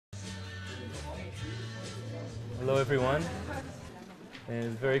Hello, everyone. And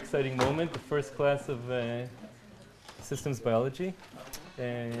it's a very exciting moment, the first class of systems biology.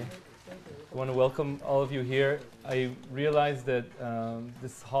 I want to welcome all of you here. I realize that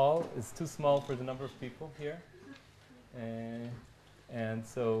this hall is too small for the number of people here. And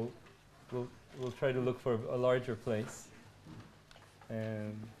so we'll try to look for a larger place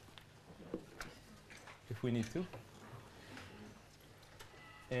if we need to.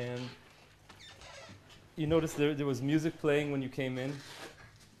 And you noticed there was music playing when you came in.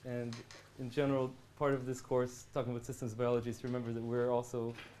 And in general, part of this course, talking about systems biology, is to remember that we're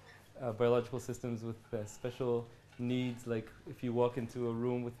also biological systems with special needs. Like if you walk into a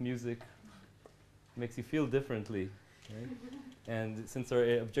room with music, it makes you feel differently. Right? And since our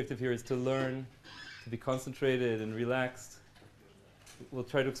objective here is to learn, to be concentrated and relaxed, we'll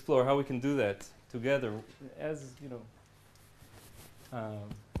try to explore how we can do that together as,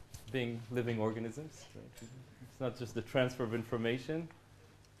 being living organisms. Right? It's not just the transfer of information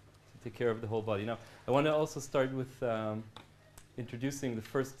to take care of the whole body. Now, I want to also start with introducing the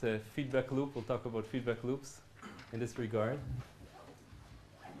first feedback loop. We'll talk about feedback loops in this regard.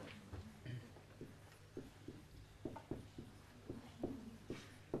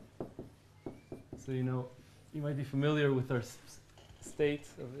 So, you might be familiar with our state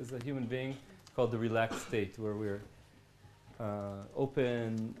as a human being called the relaxed state, where we're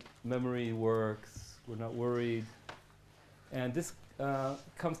open, memory works, we're not worried. And this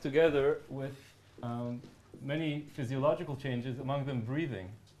comes together with many physiological changes, among them breathing.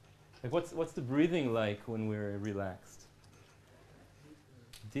 Like what's the breathing like when we're relaxed?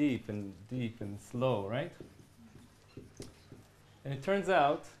 Deep and slow, right? And it turns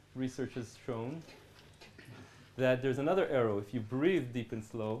out, research has shown, that there's another arrow. If you breathe deep and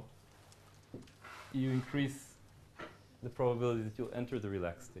slow, you increase the probability that you'll enter the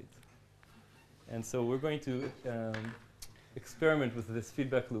relaxed state. And so we're going to experiment with this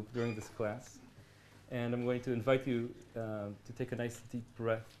feedback loop during this class. And I'm going to invite you to take a nice deep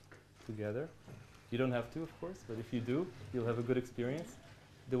breath together. You don't have to, of course, but if you do, you'll have a good experience.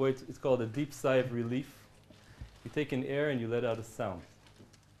 The way it's called a deep sigh of relief. You take in air and you let out a sound,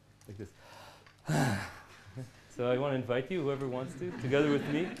 like this. So I want to invite you, whoever wants to, together with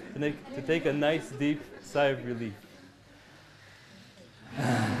me, to take a nice deep sigh of relief.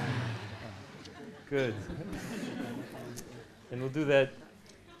 Good. And we'll do that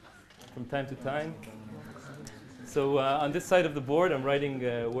from time to time. So on this side of the board, I'm writing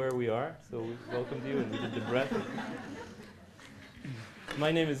where we are. So we welcomed you and we did the breath.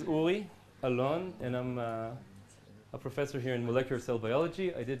 My name is Uri Alon, and I'm a professor here in molecular cell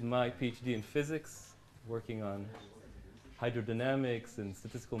biology. I did my PhD in physics, working on hydrodynamics and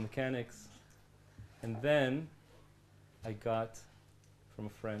statistical mechanics. And then I got from a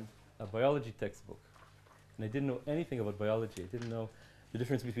friend a biology textbook. And I didn't know anything about biology. I didn't know the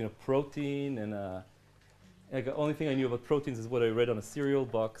difference between a protein and the only thing I knew about proteins is what I read on a cereal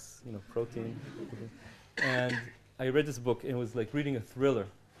box, protein. And I read this book, and it was like reading a thriller,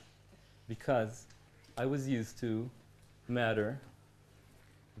 because I was used to matter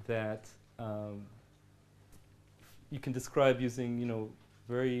that you can describe using,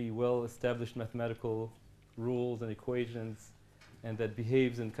 very well-established mathematical rules and equations, and that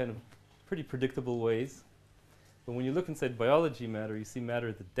behaves in kind of pretty predictable ways. But when you look inside biology matter, you see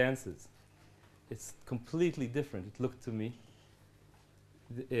matter that dances. It's completely different, it looked to me.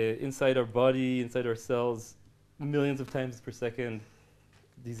 Inside our body, inside our cells, millions of times per second,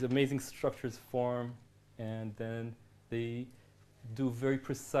 these amazing structures form, and then they do very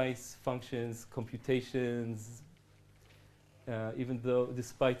precise functions, computations, even though,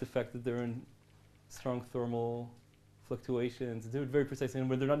 despite the fact that they're in strong thermal fluctuations, they're very precise, and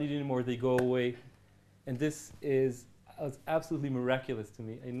when they're not needed anymore, they go away. And this was absolutely miraculous to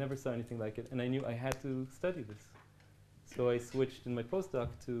me. I never saw anything like it, and I knew I had to study this. So I switched in my postdoc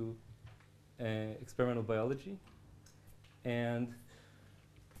to experimental biology. And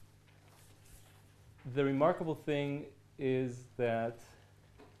the remarkable thing is that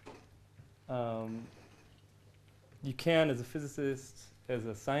you can, as a physicist, as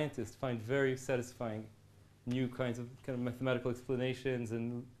a scientist, find very satisfying new kinds of mathematical explanations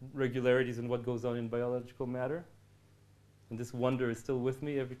and regularities in what goes on in biological matter. And this wonder is still with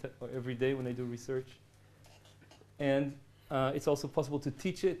me every day when I do research. And it's also possible to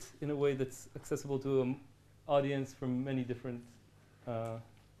teach it in a way that's accessible to an audience from many different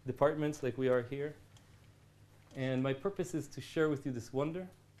departments like we are here. And my purpose is to share with you this wonder,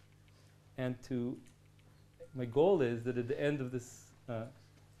 and my goal is that at the end of this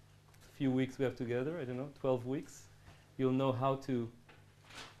few weeks we have together, I don't know, 12 weeks, you'll know how to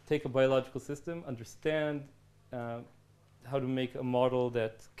take a biological system, understand how to make a model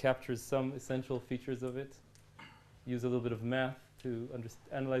that captures some essential features of it, use a little bit of math to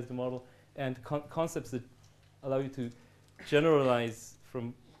analyze the model, and concepts that allow you to generalize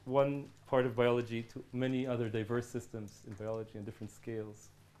from one part of biology to many other diverse systems in biology on different scales.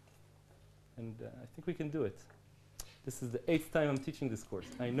 And I think we can do it. This is the 8th time I'm teaching this course.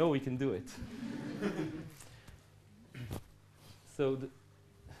 I know we can do it. So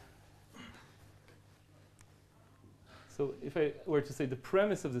if I were to say the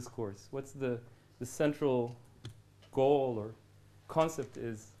premise of this course, what's the central goal or concept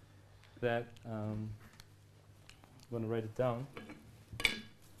is that, I'm going to write it down.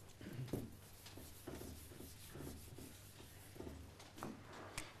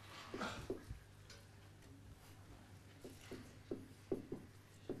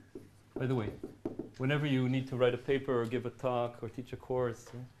 By the way, whenever you need to write a paper or give a talk or teach a course,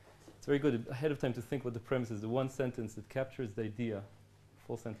 it's very good ahead of time to think what the premise is, the one sentence that captures the idea,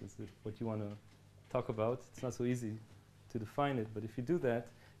 full sentence, what you want to talk about. It's not so easy to define it, but if you do that,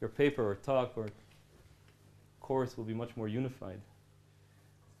 your paper or talk or course will be much more unified.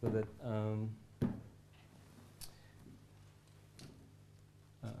 So that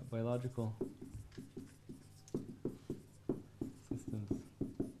biological systems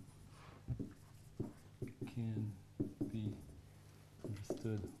can be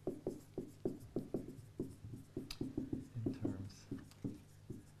understood in terms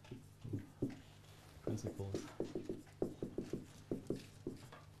of principles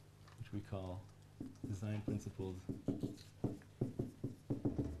which we call design principles,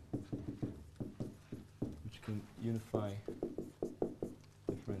 which can unify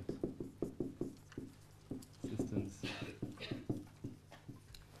different systems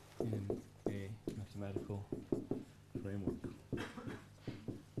in a mathematical framework.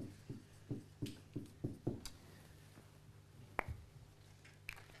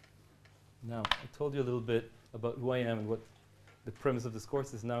 Now, I told you a little bit about who I am and what the premise of this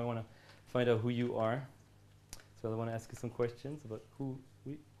course is. Now I want to find out who you are. So I want to ask you some questions about who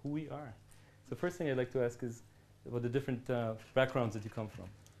we are. So first thing I'd like to ask is about the different backgrounds that you come from.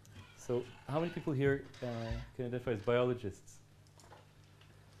 So how many people here can identify as biologists?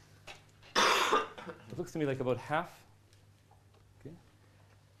 It looks to me like about half. Okay.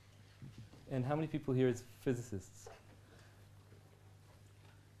 And how many people here is physicists?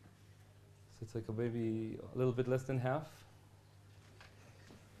 So it's like maybe a little bit less than half.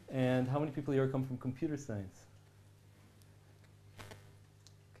 And how many people here come from computer science?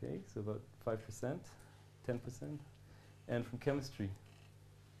 Okay, so about 5%, 10%. And from chemistry?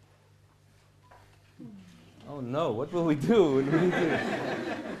 Oh no, what will we do? What will we do?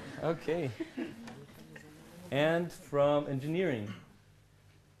 Okay. And from engineering?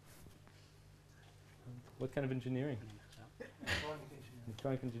 What kind of engineering?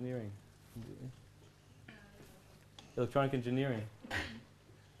 Electronic engineering. Electronic engineering.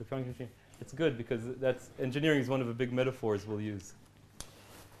 Electronic engineering. It's good because engineering is one of the big metaphors we'll use.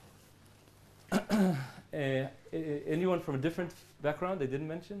 Anyone from a different background they didn't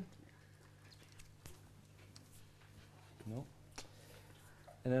mention? No?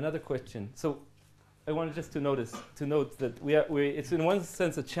 And another question. So I wanted just to note that it's in one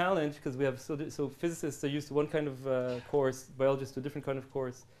sense a challenge because we have so physicists are used to one kind of course, biologists to a different kind of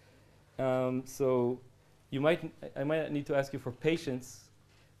course. So I might need to ask you for patience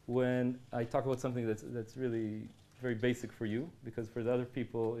when I talk about something that's really very basic for you, because for the other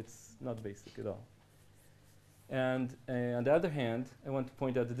people it's not basic at all. And on the other hand, I want to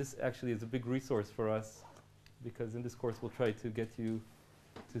point out that this actually is a big resource for us, because in this course we'll try to get you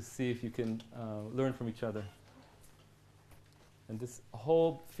to see if you can learn from each other. And this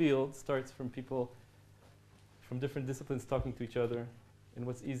whole field starts from people from different disciplines talking to each other, and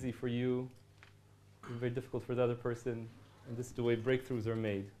what's easy for you is very difficult for the other person, and this is the way breakthroughs are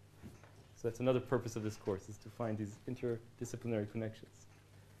made. So that's another purpose of this course, is to find these interdisciplinary connections.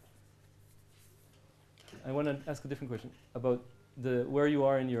 I want to ask a different question about where you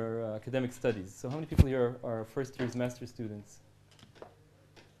are in your academic studies. So how many people here are first year's master students?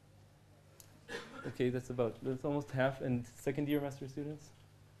 Okay, that's almost half. And second year master students?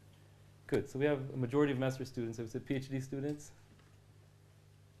 Good. So we have a majority of master students. I would say PhD students?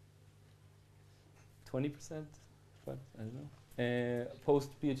 20%? I don't know.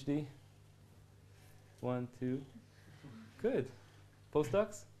 Post-PhD? 1, 2. Good.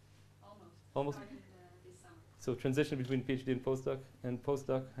 Postdocs? Almost. So transition between PhD and postdoc,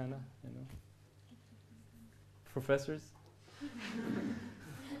 Hannah, I know. Professors?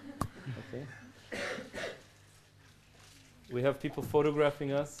 Okay. We have people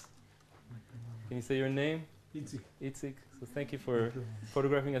photographing us. Can you say your name? Itzik. Itzik. So thank you for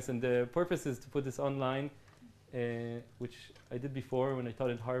photographing us. And the purpose is to put this online, which I did before when I taught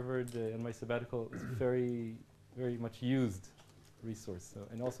at Harvard on my sabbatical. It's very, very much used resource. So,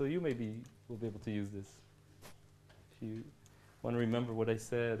 and also you maybe will be able to use this if you want to remember what I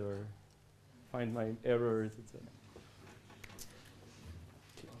said or find my errors, etc.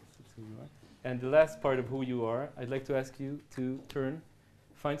 That's who you are. And the last part of who you are, I'd like to ask you to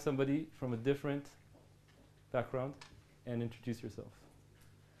find somebody from a different background and introduce yourself.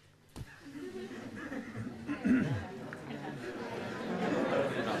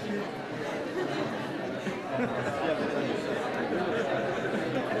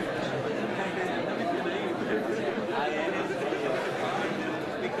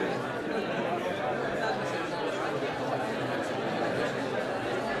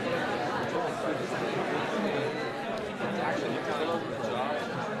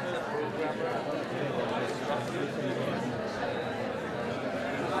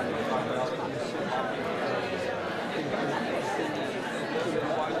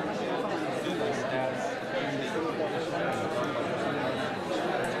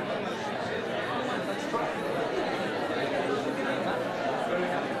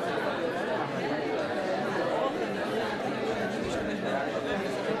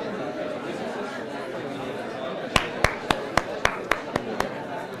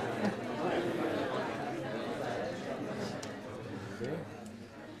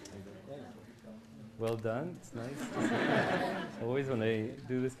 Well done. It's nice. Always when I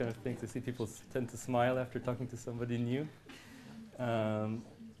do this kind of thing, to see people tend to smile after talking to somebody new.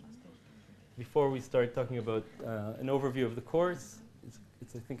 Before we start talking about an overview of the course,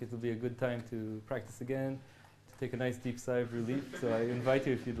 I think it will be a good time to practice again, to take a nice deep sigh of relief. So I invite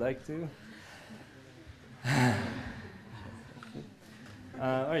you if you'd like to.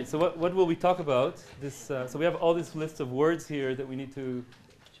 All right. So what will we talk about? So we have all this list of words here that we need to,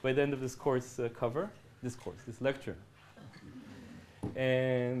 by the end of this course, cover this lecture.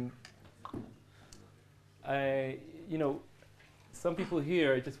 And some people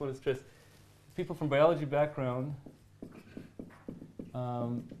here, I just want to stress, people from biology background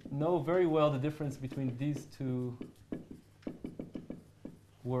know very well the difference between these two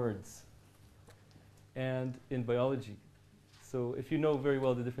words and in biology. So if you know very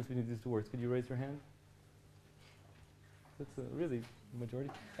well the difference between these two words, could you raise your hand? That's a really majority.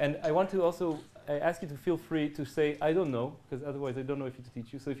 And I want to also ask you to feel free to say, I don't know, because otherwise I don't know if to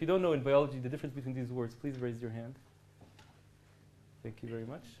teach you. So if you don't know in biology the difference between these words, please raise your hand. Thank you very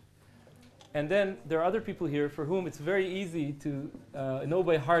much. And then there are other people here for whom it's very easy to know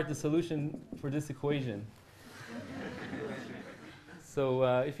by heart the solution for this equation. So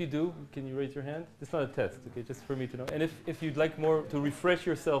if you do, can you raise your hand? It's not a test, okay, just for me to know. And if you'd like more to refresh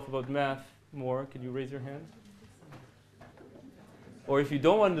yourself about math more, can you raise your hand? Or if you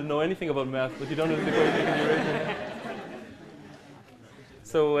don't want to know anything about math, but you don't know the equation, can you raise your hand?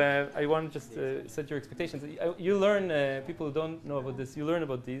 So I want to just set your expectations. You learn, people who don't know about this, you learn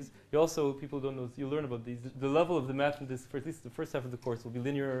about these. You also, people who don't know this, you learn about these. The level of the math in this, for at least the first half of the course, will be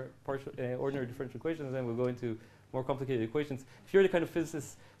linear, ordinary differential equations, and then we'll go into more complicated equations. If you're the kind of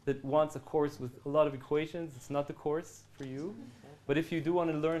physicist that wants a course with a lot of equations, it's not the course for you. But if you do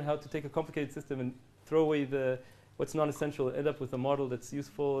want to learn how to take a complicated system and throw away what's non-essential, end up with a model that's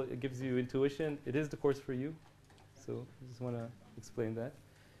useful, it gives you intuition, it is the course for you. So I just want to explain that.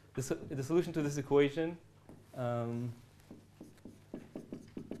 The solution to this equation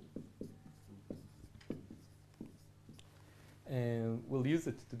and we'll use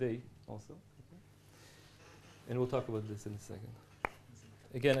it today also. And we'll talk about this in a second.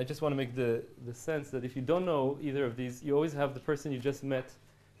 Again, I just want to make the sense that if you don't know either of these, you always have the person you just met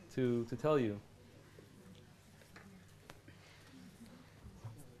to tell you.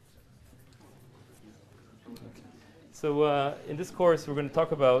 Okay. So in this course, we're going to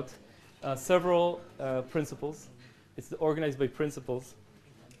talk about several principles. It's organized by principles.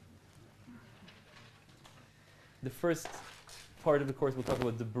 The first part of the course, we'll talk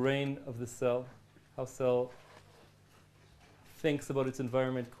about the brain of the cell, how cell thinks about its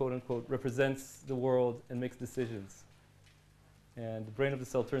environment, quote unquote, represents the world and makes decisions. And the brain of the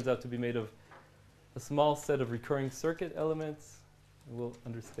cell turns out to be made of a small set of recurring circuit elements. We'll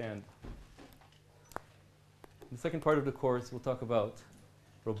understand. In the second part of the course, we'll talk about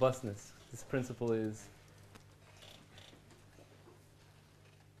robustness. This principle is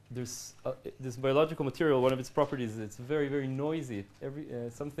this biological material, one of its properties is it's very, very noisy.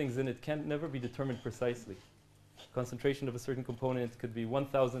 Some things in it can never be determined precisely. Concentration of a certain component could be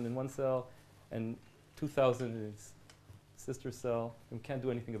 1,000 in one cell and 2,000 in its sister cell, and we can't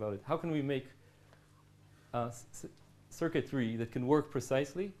do anything about it. How can we make circuitry that can work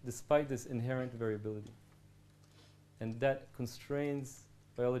precisely despite this inherent variability? And that constrains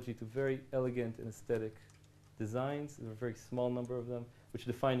biology to very elegant and aesthetic designs. There are a very small number of them, which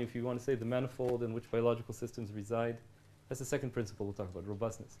define, if you want to say, the manifold in which biological systems reside. That's the second principle we'll talk about,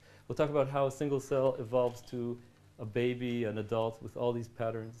 robustness. We'll talk about how a single cell evolves to a baby, an adult, with all these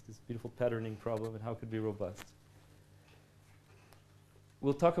patterns, this beautiful patterning problem, and how it could be robust.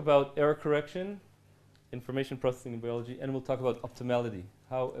 We'll talk about error correction, information processing in biology, and we'll talk about optimality,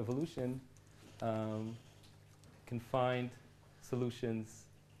 how evolution can find solutions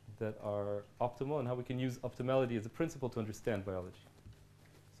that are optimal, and how we can use optimality as a principle to understand biology.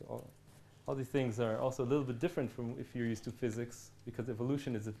 So all these things are also a little bit different from if you're used to physics, because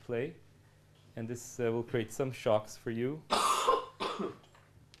evolution is at play, and this will create some shocks for you.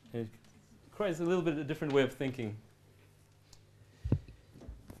 It requires a little bit a different way of thinking.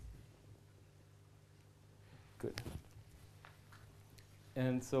 Good.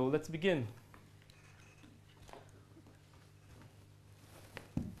 And so let's begin.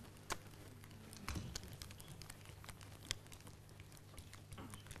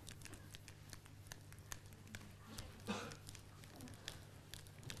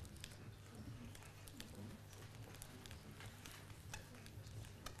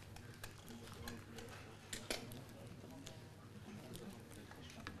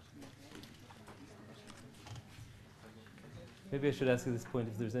 Maybe I should ask at this point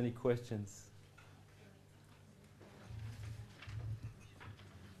if there's any questions.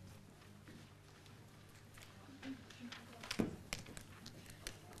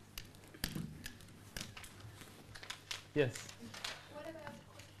 Yes.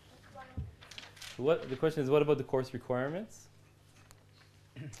 What about The question is, what about the course requirements?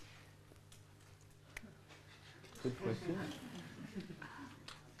 Good question.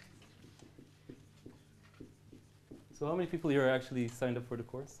 So how many people here are actually signed up for the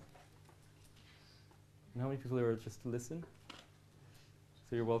course? And how many people here are just to listen?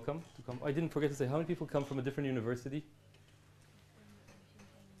 So you're welcome to come. I didn't forget to say, how many people come from a different university?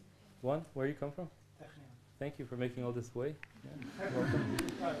 One? Where you come from? Thank you for making all this way. Yeah. Welcome.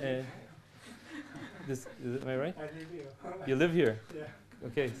 Am I right? I live here. You live here? Yeah.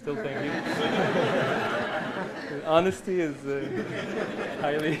 Okay, still thank you. Honesty is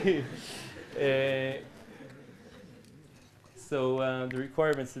highly... So the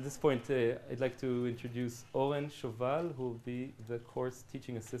requirements at this point, I'd like to introduce Owen Chauval, who will be the course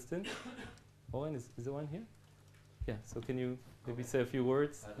teaching assistant. Owen, is Owen here? Yeah, so can you maybe say a few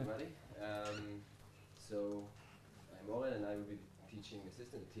words? Hi everybody. So I'm Owen and I will be teaching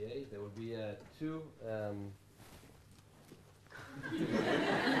assistant, TA. There will be two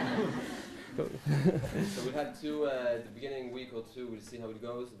so we'll have two at the beginning week or two, we'll see how it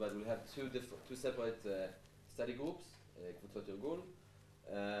goes, but we'll have two separate study groups. קבוצות ארגון,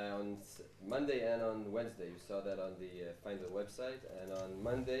 on Monday and on Wednesday. You saw that on the Finder website. And on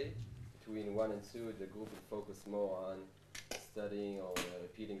Monday, between 1 and 2, the group will focus more on studying or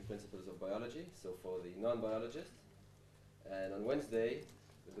repeating principles of biology, so for the non-biologists. And on Wednesday,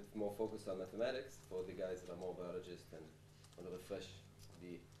 a bit more focused on mathematics for the guys that are more biologists and want to refresh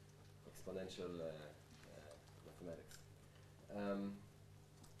the exponential mathematics.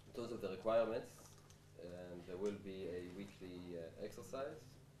 In terms of the requirements, there will be a weekly exercise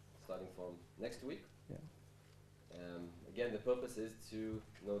starting from next week. Yeah. Again, the purpose is to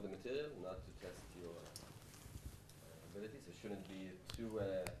know the material, not to test your abilities. It shouldn't be too,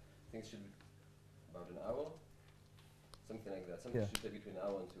 I think it should be about an hour, something like that. Something should take between an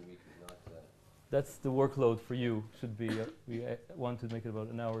hour and 2 weeks, not... That's the workload for you, should be, we want to make it about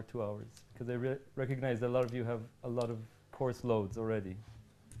an hour, 2 hours, because I recognize that a lot of you have a lot of course loads already.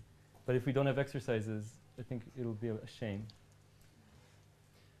 But if we don't have exercises, I think it'll be a shame.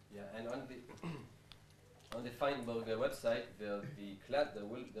 Yeah, and on the on the Feinberg website, there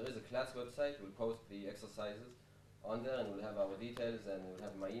is a class website. We'll post the exercises on there, and we'll have our details, and we'll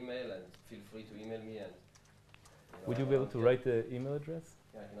have my email. And feel free to email me. And would you be able to write the email address?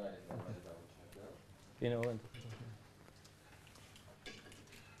 Yeah, I can write it down. Write it down. You know, and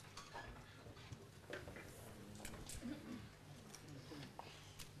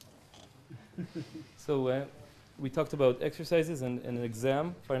so we talked about exercises and an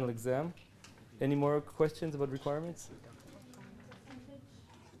exam, final exam. Any more questions about requirements?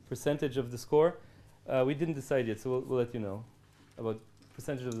 Percentage of the score? We didn't decide yet, so we'll let you know. About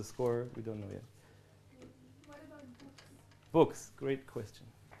percentage of the score, we don't know yet. What about books? Books, great question.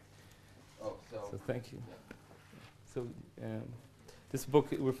 Oh, So thank you. So this book,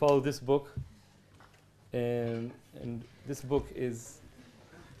 we'll follow this book. And this book is,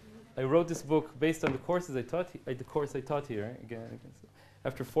 I wrote this book based on the courses I taught, the course I taught here. Again. So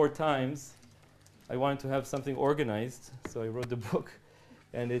after 4 times, I wanted to have something organized, so I wrote the book,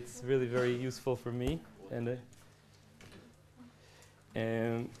 and it's really very useful for me. And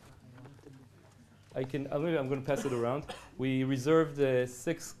I'm going to pass it around. We reserved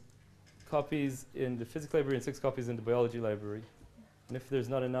 6 copies in the physics library and 6 copies in the biology library. And if there's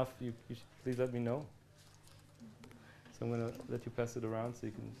not enough, you should please let me know. So I'm going to let you pass it around so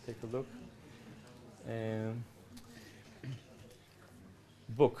you can take a look.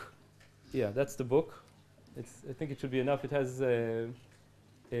 Book. Yeah, that's the book. I think it should be enough. It has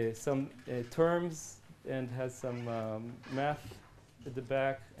some terms and has some math at the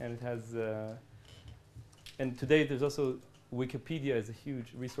back, and it has. And today there's also Wikipedia is a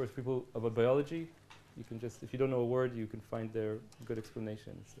huge resource for people about biology. You can just, if you don't know a word, you can find there good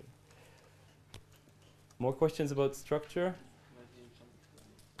explanations. So. More questions about structure?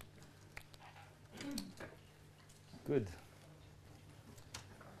 Good.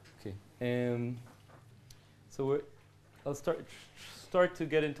 Okay. So I'll start to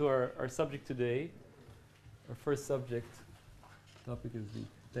get into our subject today. Our first subject topic is the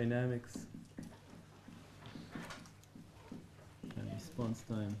dynamics and response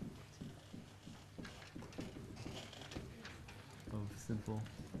time of simple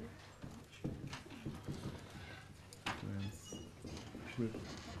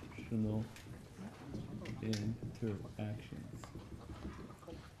transcriptional interactions.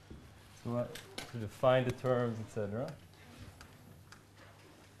 So to define the terms, etc.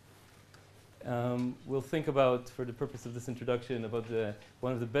 We'll think about, for the purpose of this introduction, about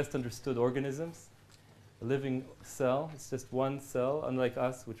one of the best understood organisms, a living cell. It's just one cell, unlike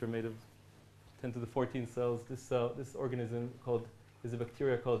us, which are made of 10 to the 14 cells. This organism is a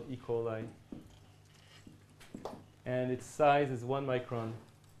bacteria called E. coli. And its size is 1 micron,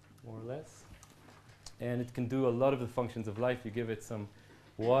 more or less. And it can do a lot of the functions of life. You give it some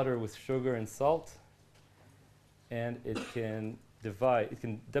water with sugar and salt, and it can divide. It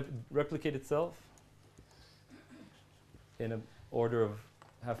can replicate itself in an order of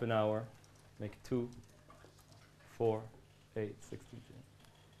half an hour, make 2, 4, 8, 16,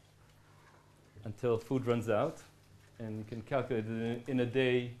 until food runs out. And you can calculate it in a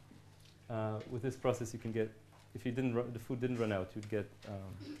day. With this process, you can get, if you the food didn't run out, you'd get.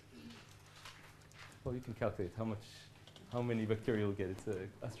 Well, you can calculate how many bacteria you'll get. It's an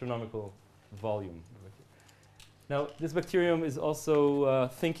astronomical volume. Now, this bacterium is also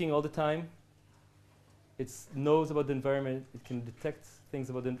thinking all the time. It knows about the environment. It can detect things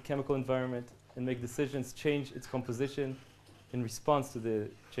about the chemical environment and make decisions, change its composition in response to the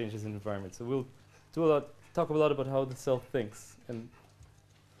changes in the environment. So we'll talk a lot about how the cell thinks and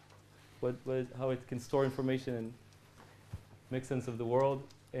how it can store information and make sense of the world.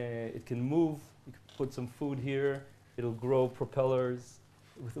 It can move. You can put some food here. It'll grow propellers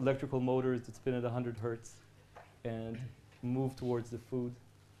with electrical motors that spin at 100 hertz and move towards the food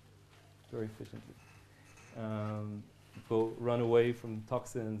very efficiently. Run away from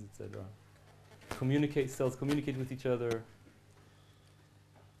toxins, etc. Cells communicate with each other.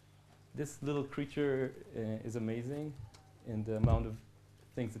 This little creature is amazing in the amount of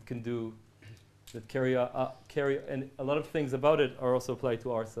things it can do that carry, and a lot of things about it are also applied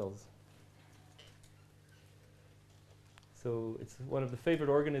to our cells. So it's one of the favorite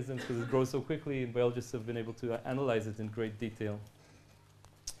organisms because it grows so quickly, and biologists have been able to analyze it in great detail.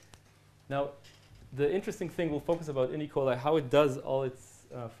 Now, the interesting thing we'll focus about in E. coli, how it does all its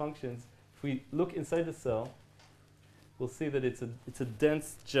functions. If we look inside the cell, we'll see that it's a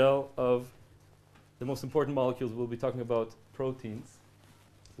dense gel of the most important molecules. We'll be talking about proteins.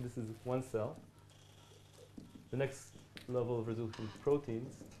 So this is one cell. The next level of resolution is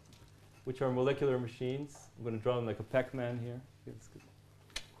proteins, which are molecular machines. I'm going to draw them like a Pac-Man here.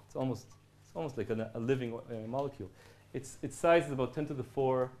 It's almost like a living molecule. Its size is about 10 to the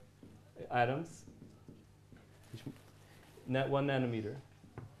 4 atoms, which 1 nanometer.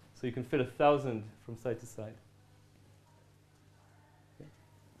 So you can fit 1,000 from side to side. Okay.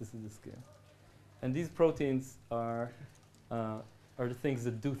 This is the scale. And these proteins are the things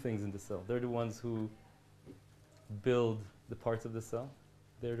that do things in the cell. They're the ones who build the parts of the cell.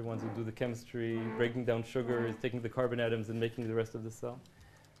 They're the ones who do the chemistry, breaking down sugars, taking the carbon atoms and making the rest of the cell.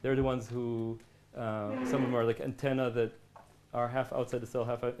 They're the ones who, some of them are like antennae that are half outside the cell,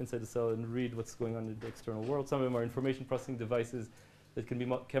 half inside the cell, and read what's going on in the external world. Some of them are information processing devices that can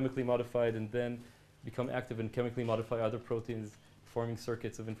be chemically modified and then become active and chemically modify other proteins, forming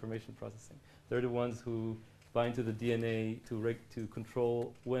circuits of information processing. They're the ones who bind to the DNA to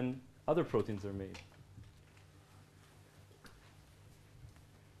control when other proteins are made.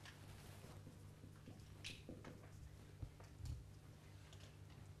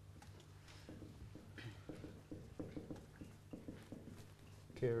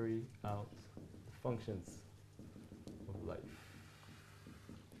 carry out the functions of life.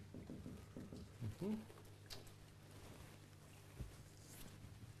 Mhm.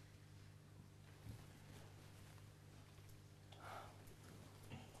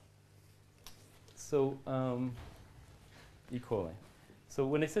 So, E. coli. So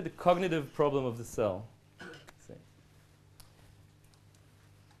when I said the cognitive problem of the cell, say,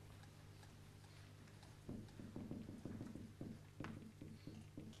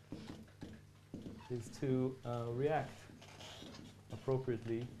 is to react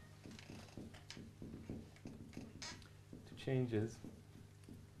appropriately to changes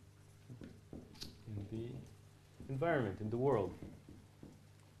in the environment, in the world.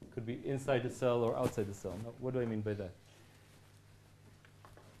 Could be inside the cell or outside the cell. Now, what do I mean by that?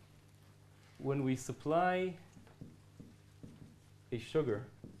 When we supply a sugar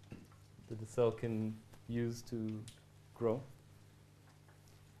that the cell can use to grow,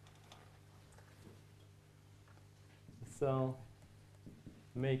 the cell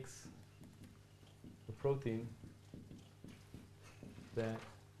makes a protein that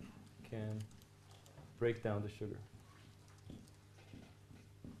can break down the sugar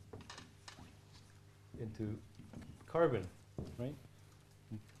into carbon, right?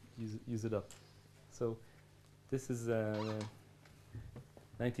 Use it up. So this is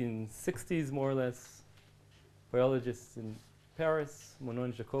 1960s, more or less. Biologists in Paris, Monod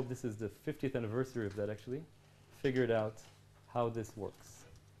and Jacob, this is the 50th anniversary of that actually, figured out how this works.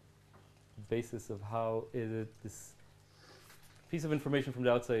 The basis of how this piece of information from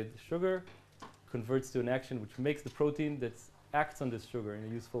the outside sugar converts to an action which makes the protein that acts on this sugar in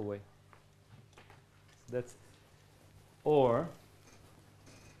a useful way. So that's, or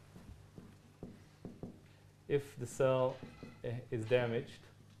if the cell is damaged,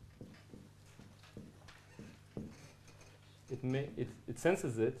 it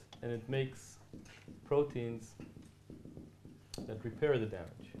senses it and it makes proteins that repair the damage.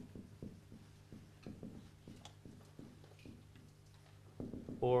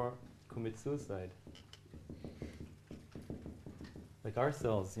 Or commit suicide. Like our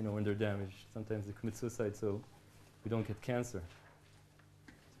cells, when they're damaged, sometimes they commit suicide so we don't get cancer.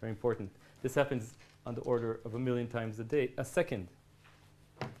 It's very important. This happens on the order of 1 million times a second.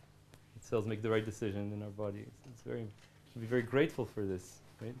 The cells make the right decision in our bodies. We should be very grateful for this,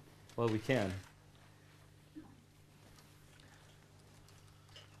 right? While we can.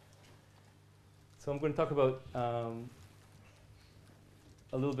 So I'm going to talk about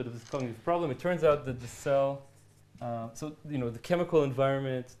a little bit of this cognitive problem. It turns out that the cell, the chemical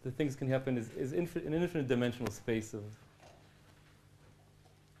environment, the things can happen is an infinite dimensional space of.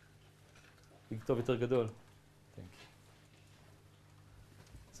 Thank you.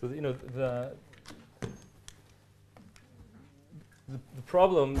 So the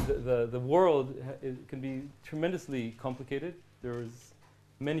problem, the world can be tremendously complicated. There's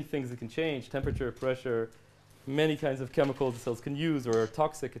many things that can change: temperature, pressure, many kinds of chemicals the cells can use or are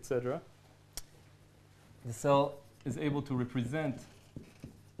toxic, etc. The cell is able to represent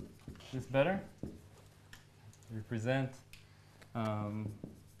this better. Represent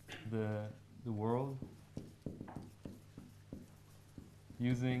the world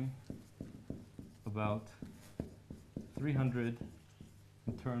using about 300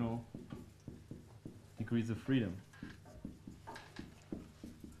 internal degrees of freedom.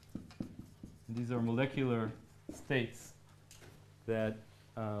 And these are molecular states that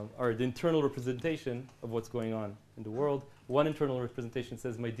are the internal representation of what's going on in the world. One internal representation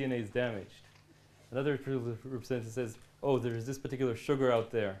says my DNA is damaged. Another internal representation says, oh, there's this particular sugar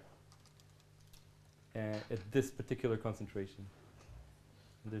out there at this particular concentration.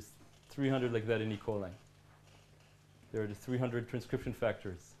 And there's 300 like that in E. coli. There are the 300 transcription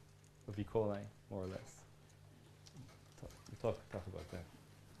factors of E. coli, more or less. We'll talk about that.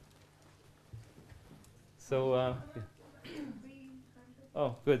 So, yeah.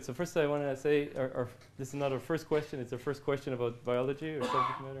 Oh, good. So first I want to say, this is not our first question. It's our first question about biology or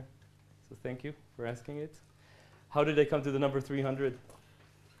subject matter. So thank you for asking it. How did I come to the number 300?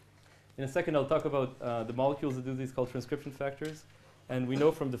 In a second, I'll talk about the molecules that do these called transcription factors. And we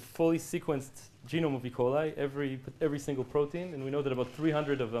know from the fully sequenced genome of E. coli, every single protein, and we know that about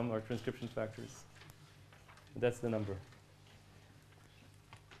 300 of them are transcription factors. And that's the number.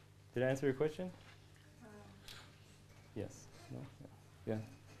 Did I answer your question? Yes. No? Yeah. And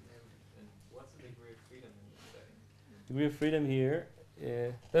what's the degree of freedom in this setting? Degree of freedom here.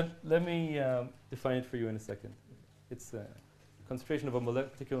 Let me define it for you in a second. It's a concentration of a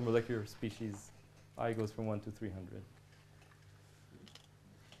particular molecular species. I goes from 1 to 300.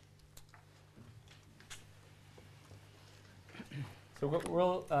 So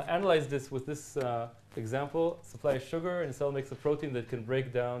we'll analyze this with this example. Supply of sugar, and a cell makes a protein that can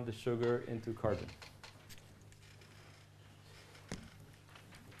break down the sugar into carbon.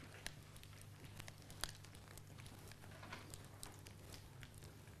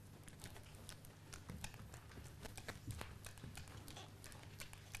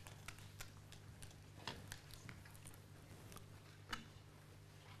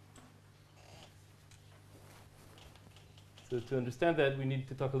 So to understand that, we need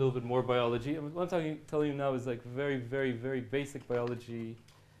to talk a little bit more biology. And what I'm telling you now is like very, very, very basic biology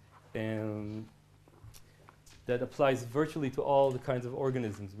that applies virtually to all the kinds of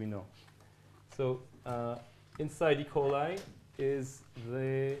organisms we know. So inside E. coli is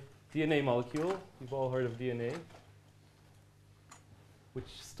the DNA molecule. You've all heard of DNA,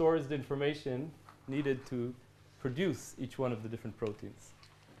 which stores the information needed to produce each one of the different proteins.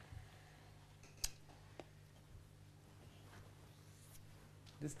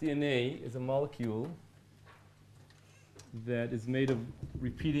 This DNA is a molecule that is made of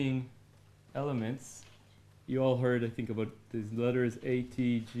repeating elements. You all heard, I think, about these letters A,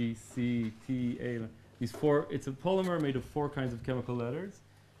 T, G, C, T, A. These four. It's a polymer made of 4 kinds of chemical letters.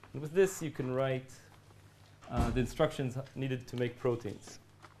 And with this, you can write the instructions needed to make proteins.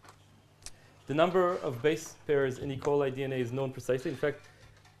 The number of base pairs in E. coli DNA is known precisely. In fact,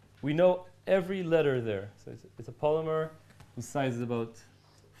 we know every letter there. So it's a polymer whose size is about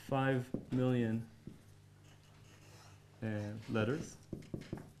 5 million letters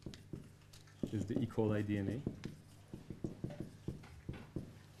is the E. coli DNA.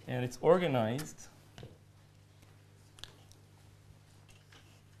 And it's organized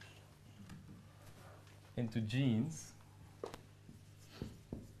into genes.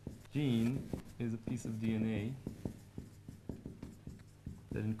 Gene is a piece of DNA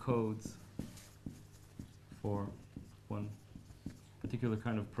that encodes for one particular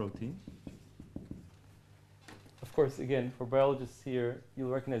kind of protein. Of course, again, for biologists here,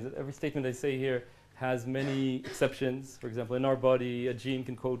 you'll recognize that every statement I say here has many exceptions. For example, in our body, a gene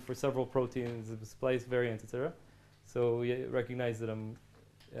can code for several proteins, splice variants, etc. So you recognize that I'm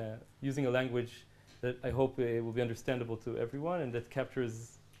using a language that I hope will be understandable to everyone and that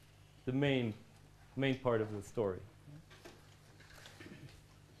captures the main part of the story.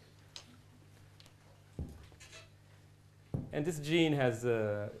 And this gene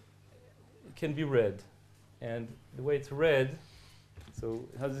can be read. And the way it's read, so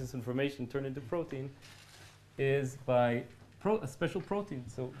how does this information turn into protein, is by a special protein.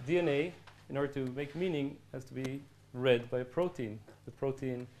 So DNA, in order to make meaning, has to be read by a protein. The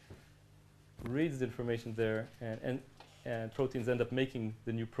protein reads the information there, and proteins end up making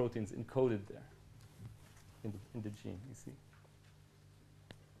the new proteins encoded there in the gene, you see.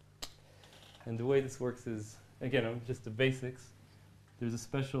 And the way this works is, again, just the basics. There's a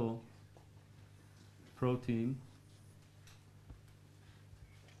special protein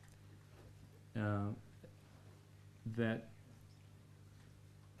that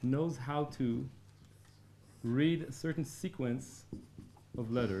knows how to read a certain sequence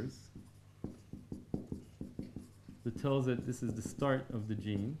of letters that tells it this is the start of the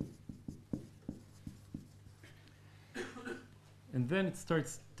gene. And then it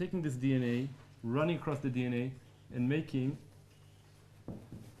starts taking this DNA, running across the DNA, and making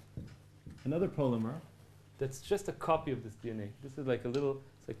another polymer that's just a copy of this DNA. This is like it's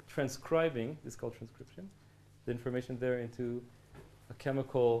like transcribing, this is called transcription, the information there into a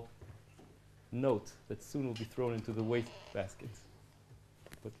chemical note that soon will be thrown into the waste basket.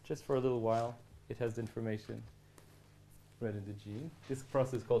 But just for a little while, it has the information read in the gene. This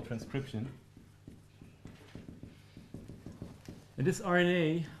process is called transcription. And this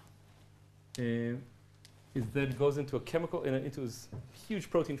RNA then goes into a chemical, into this huge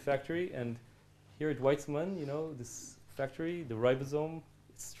protein factory. And here at Weizmann, this factory, the ribosome,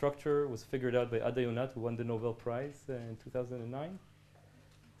 its structure was figured out by Ada Yonat, who won the Nobel Prize in 2009.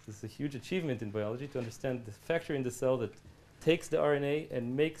 This is a huge achievement in biology to understand the factory in the cell that takes the RNA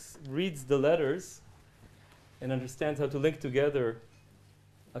and reads the letters and understands how to link together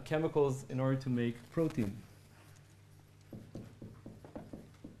chemicals in order to make protein.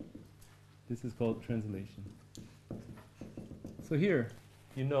 This is called translation. So here,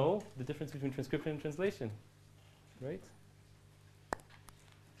 you know the difference between transcription and translation, right?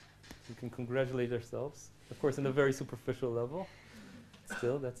 We can congratulate ourselves. Of course, on a very superficial level.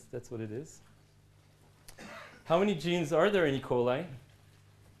 Still, that's what it is. How many genes are there in E. coli?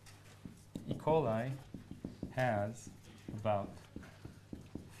 E. coli has about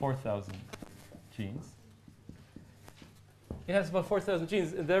 4,000 genes. It has about 4,000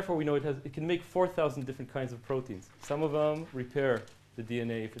 genes, and therefore we know it can make 4,000 different kinds of proteins. Some of them repair the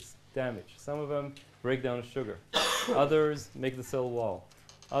DNA if it's damaged. Some of them break down a sugar. Others make the cell wall.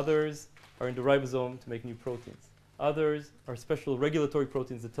 Others are in the ribosome to make new proteins. Others are special regulatory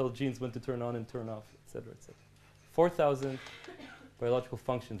proteins that tell genes when to turn on and turn off, etc., etc. 4,000 biological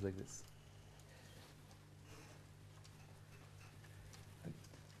functions like this.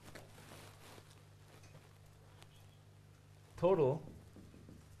 Total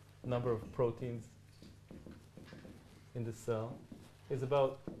number of proteins in the cell is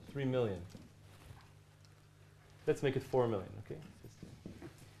about 3 million. Let's make it 4 million, okay?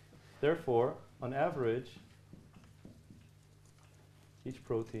 Therefore, on average, each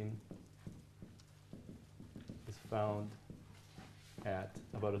protein is found at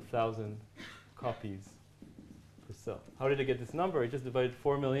about 1,000 copies per cell. How did I get this number? I just divided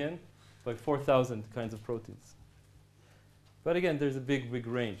 4 million by 4,000 kinds of proteins. But again, there's a big, big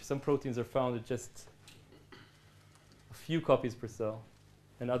range. Some proteins are found at just a few copies per cell,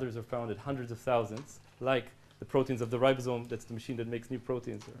 and others are found at hundreds of thousands, like the proteins of the ribosome, that's the machine that makes new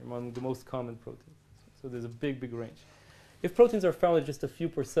proteins, are among the most common proteins. So there's a big, big range. If proteins are found at just a few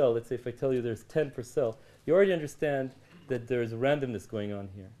per cell, let's say if I tell you there's 10 per cell, you already understand that there's randomness going on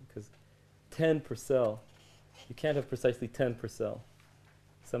here, because 10 per cell, you can't have precisely 10 per cell.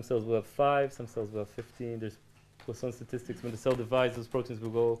 Some cells will have 5, some cells will have 15. There's Poisson statistics. When the cell divides, those proteins will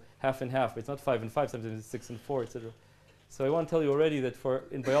go half and half. It's not 5 and 5, sometimes it's 6 and 4, etc. So I want to tell you already that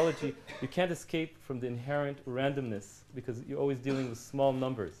in biology, you can't escape from the inherent randomness because you're always dealing with small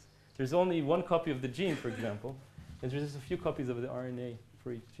numbers. There's only one copy of the gene, for example, and there's just a few copies of the RNA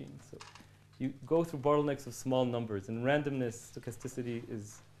for each gene. So you go through bottlenecks of small numbers, and randomness, stochasticity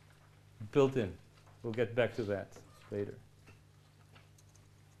is built in. We'll get back to that later.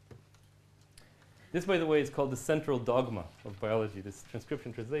 This, by the way, is called the central dogma of biology, this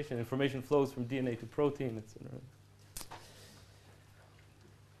transcription translation. Information flows from DNA to protein, etc.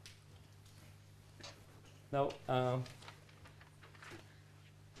 Now,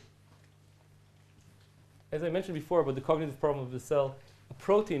 as I mentioned before about the cognitive problem of the cell, a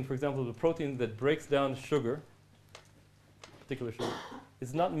protein, for example, the protein that breaks down sugar, particular sugar,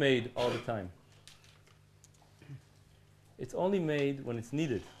 is not made all the time. It's only made when it's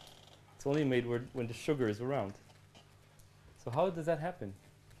needed. It's only made when the sugar is around. So how does that happen?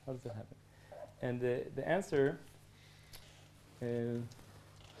 How does that happen? And the answer,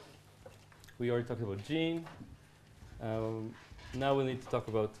 we already talked about gene. Now we need to talk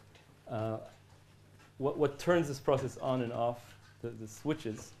about what turns this process on and off, the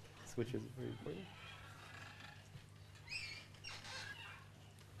switches. Switches are very important.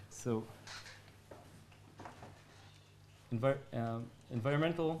 So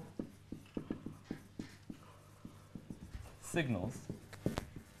environmental signals,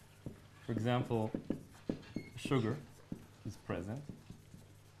 for example, sugar is present,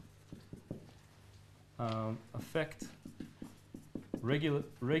 affect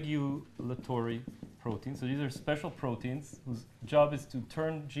regulatory proteins. So these are special proteins whose job is to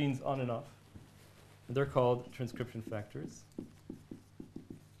turn genes on and off. And they're called transcription factors.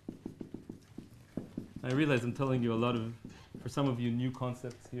 I realize I'm telling you a lot of, for some of you, new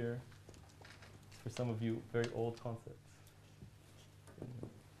concepts here. For some of you, very old concepts.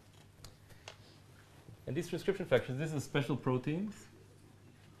 And these transcription factors, these are special proteins.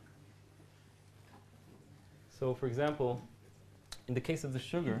 So, for example, in the case of the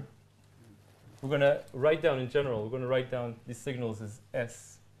sugar, we're going to write down in general, we're going to write down these signals as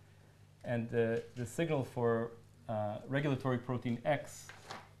S. And the signal for regulatory protein X,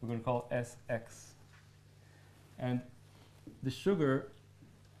 we're going to call SX. And the sugar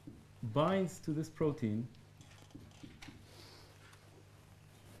binds to this protein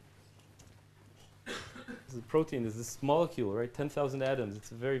the protein is this molecule, right? 10,000 atoms.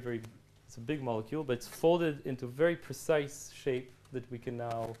 It's a it's a big molecule, but it's folded into a very precise shape that we can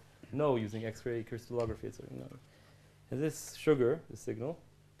now know using X-ray crystallography, etc. And this sugar, the signal,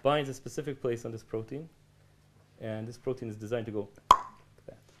 binds a specific place on this protein, and this protein is designed to go like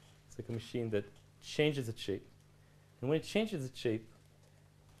that. It's like a machine that changes its shape. And when it changes its shape,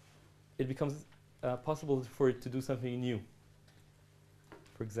 it becomes possible for it to do something new.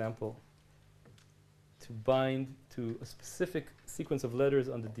 For example, to bind to a specific sequence of letters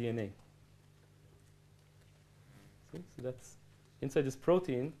on the DNA. See? So that's inside this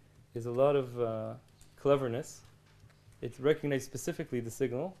protein is a lot of cleverness. It recognizes specifically the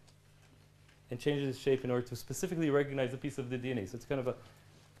signal and changes its shape in order to specifically recognize a piece of the DNA. So it's kind of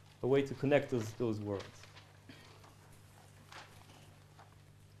a way to connect those worlds.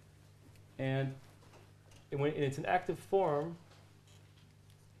 And when it's an active form,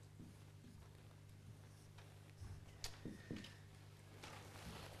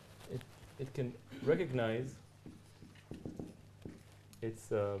 it can recognize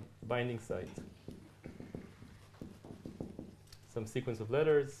its binding site. Some sequence of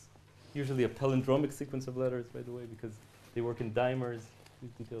letters, usually a palindromic sequence of letters, by the way, because they work in dimers.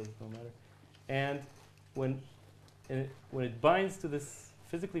 These details don't matter. And when it binds to this,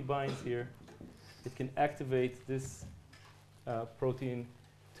 physically binds here, it can activate this protein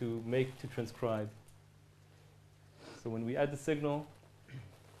to transcribe. So when we add the signal,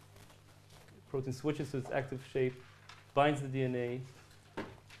 protein switches to its active shape, binds the DNA,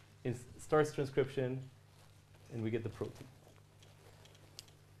 starts transcription, and we get the protein.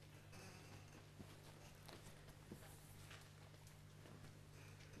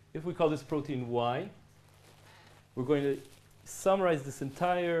 If we call this protein Y, we're going to summarize this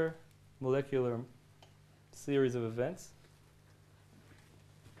entire molecular series of events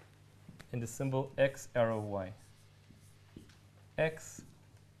in the symbol X arrow Y. X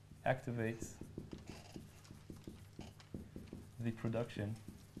activates the production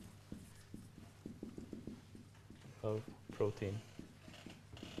of protein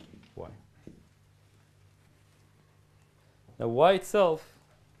Y. Now Y itself,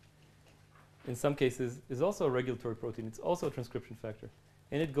 in some cases, is also a regulatory protein. It's also a transcription factor.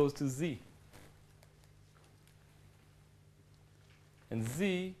 And it goes to Z. And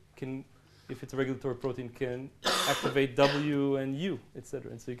Z can, if it's a regulatory protein, can activate W and U,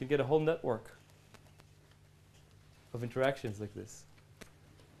 etc. And so you can get a whole network of interactions like this.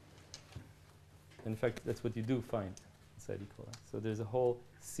 And in fact, that's what you do find inside E. coli. So there's a whole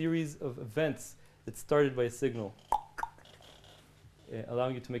series of events that started by a signal,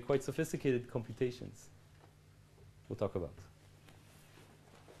 allowing you to make quite sophisticated computations. We'll talk about.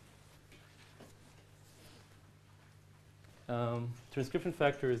 Transcription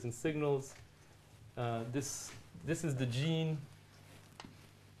factors and signals. This is the gene.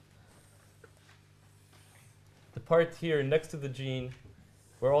 The part here next to the gene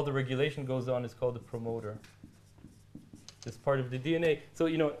where all the regulation goes on is called the promoter. This part of the DNA. So,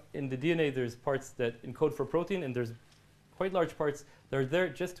 you know, in the DNA there's parts that encode for protein, and there's quite large parts that are there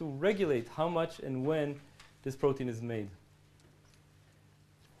just to regulate how much and when this protein is made.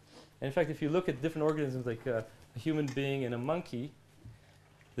 And in fact, if you look at different organisms like a human being and a monkey,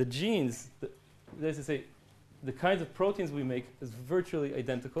 the genes, that is to say, the kinds of proteins we make is virtually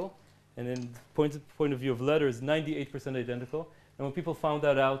identical. And in point of view of letters, 98% identical. And when people found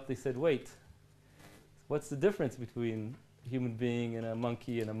that out, they said, wait, what's the difference between a human being and a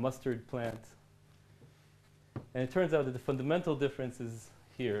monkey and a mustard plant? And it turns out that the fundamental difference is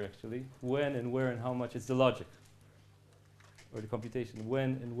here, actually. When and where and how much is the logic, or the computation.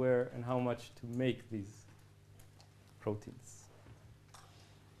 When and where and how much to make these proteins.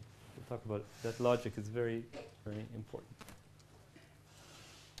 We'll talk about it. That logic is very, very important.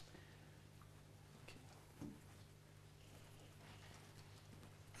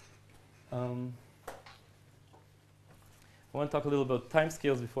 I want to talk a little about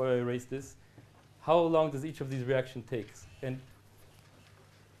timescales before I erase this. How long does each of these reactions take? And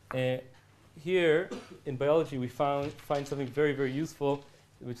here in biology we find something very, very useful,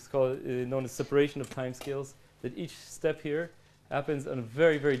 which is called known as separation of timescales. That each step here happens on a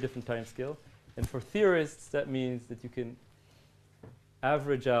very, very different timescale. And for theorists, that means that you can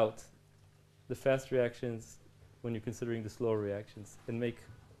average out the fast reactions when you're considering the slower reactions, and make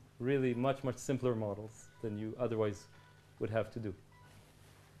really much, much simpler models than you otherwise would have to do.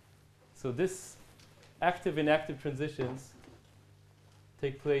 So this active inactive transitions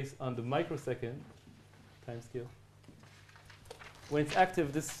take place on the microsecond timescale. When it's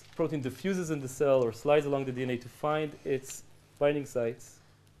active, this protein diffuses in the cell or slides along the DNA to find its binding sites.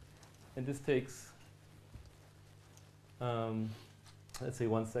 And this takes, let's say,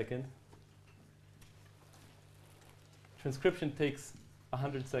 1 second. Transcription takes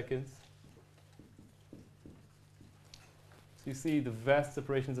 100 seconds. So you see the vast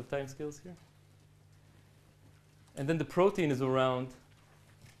separations of timescales here. And then the protein is around,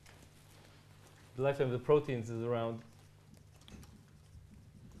 the lifetime of the proteins is around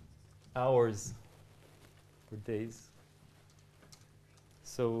hours or days.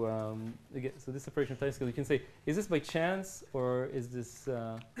 So again, so this separation of timescale, you can say, is this by chance, or is this,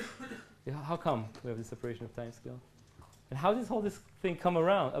 how come we have this separation of timescale? And how does all this thing come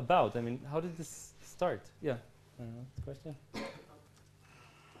about? I mean, how did this start? Yeah. I don't know. Question?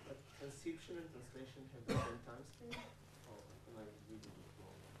 Transcription and translation have the same time scale? Or am I reading it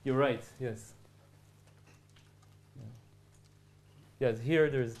wrong? You're right. Yes. Yeah. Yes. Here,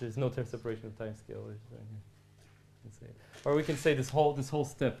 there's no separation of time scale. Or we can say this whole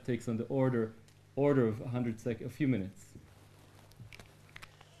step takes on the order of 100 seconds, a few minutes.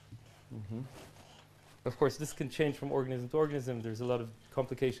 Mhm. Of course, this can change from organism to organism. There's a lot of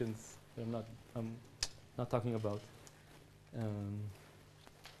complications that I'm not talking about. The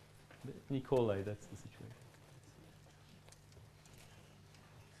E. coli, that's the situation.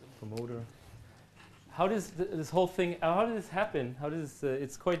 Promoter. How does this whole thing? How did this happen? How does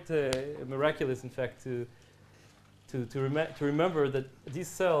it's quite miraculous, in fact, to remember that these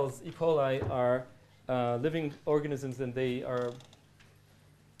cells, E. coli, are living organisms, and they are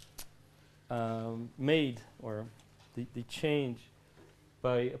made, or they change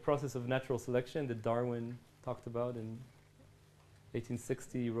by a process of natural selection that Darwin talked about in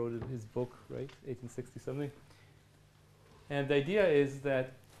 1860. He wrote his book, right? 1860 something. And the idea is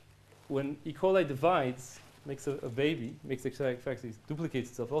that when E. coli divides, makes a baby, makes actually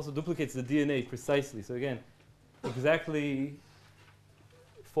duplicates itself, also duplicates the DNA precisely. So again, exactly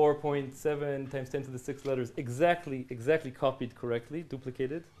 4.7 times 10 to the 6 letters, exactly copied correctly,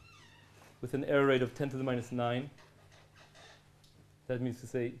 duplicated, with an error rate of 10 to the minus 9. That means to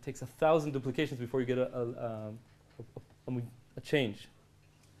say it takes 1,000 duplications before you get a change.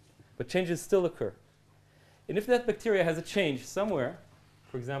 But changes still occur. And if that bacteria has a change somewhere,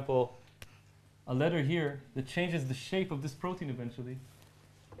 for example, a letter here that changes the shape of this protein eventually,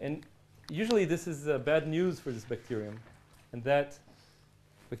 and usually this is bad news for this bacterium, and that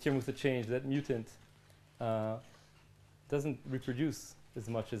bacterium with a change, that mutant, doesn't reproduce as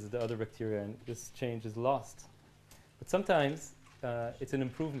much as the other bacteria, and this change is lost. But sometimes it's an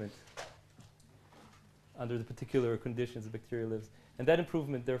improvement under the particular conditions the bacteria lives. And that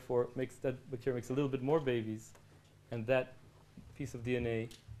improvement, therefore, makes that bacteria makes a little bit more babies, and that piece of DNA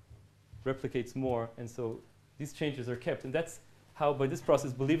replicates more, and so these changes are kept. And that's how, by this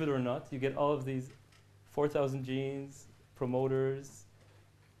process, believe it or not, you get all of these 4,000 genes, promoters,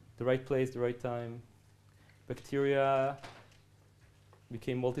 the right place, the right time. Bacteria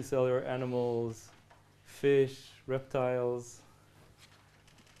became multicellular animals, fish, reptiles,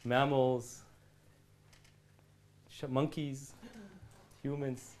 mammals, monkeys,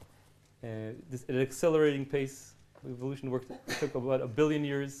 humans. This at an accelerating pace. Evolution worked. It took about 1 billion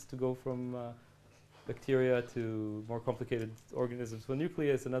years to go from bacteria to more complicated organisms. So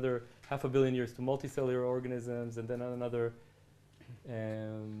nucleus, another 500 million years to multicellular organisms, and then another, I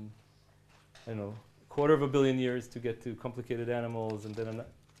don't know, 250 million years to get to complicated animals, and then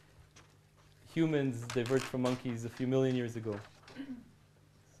humans diverged from monkeys a few million years ago.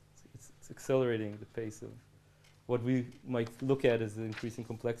 It's accelerating the pace of what we might look at as increasing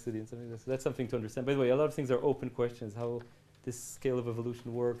complexity and something like that. So that's something to understand. By the way, a lot of things are open questions, how this scale of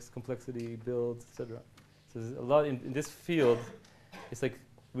evolution works, complexity builds, etc. So there's a lot in this field. It's like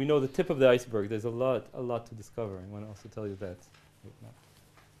we know the tip of the iceberg. There's a lot to discover. I want to also tell you that.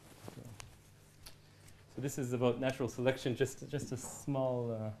 So this is about natural selection, just a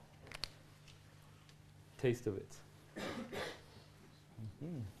small taste of it.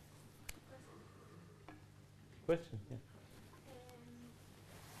 Mm-hmm. Question? Yeah.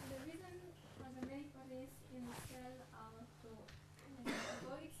 The reason for the many proteins in the cell are to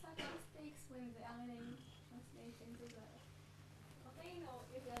avoid certain mistakes when the RNA translates into the protein, or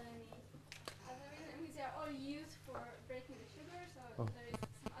is there any other reason? I mean, they are all used for breaking the sugar, so there is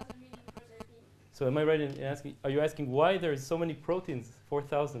some other meaning for their being. So am I right in asking, are you asking why there's so many proteins,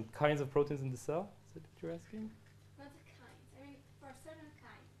 4,000 kinds of proteins in the cell? Is that what you're asking? Not the kinds, I mean for a certain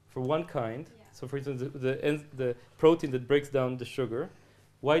kind. For one kind. Yeah. So for instance, the protein that breaks down the sugar,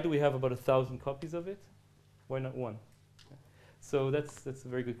 why do we have about 1,000 copies of it? Why not one? So that's a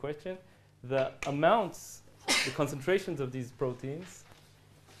very good question. The amounts, the concentrations of these proteins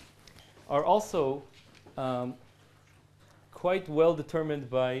are also quite well determined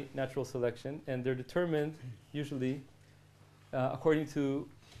by natural selection, and they're determined usually according to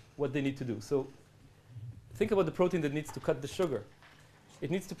what they need to do. So think about the protein that needs to cut the sugar. It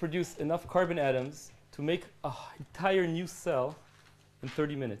needs to produce enough carbon atoms to make an entire new cell in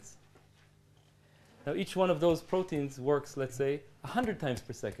 30 minutes. Now each one of those proteins works, let's say, 100 times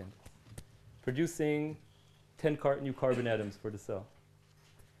per second, producing 10 new carbon atoms for the cell.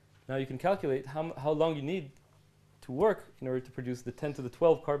 Now you can calculate how long you need to work in order to produce the 10 to the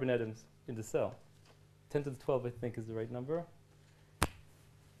 12 carbon atoms in the cell. 10 to the 12, I think, is the right number.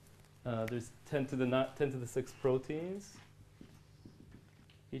 There's 10 to the 6 proteins.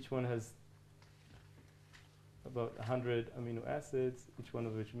 Each one has about 100 amino acids, each one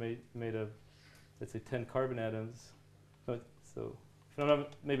of which made of, let's say, 10 carbon atoms. So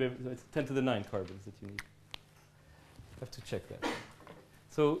maybe it's 10 to the 9 carbons that you need. I have to check that.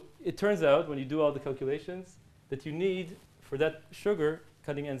 So it turns out, when you do all the calculations, that you need, for that sugar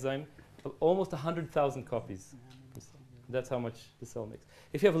cutting enzyme, almost 100,000 copies. That's how much the cell makes.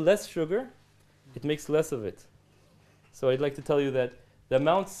 If you have less sugar, it makes less of it. So I'd like to tell you that the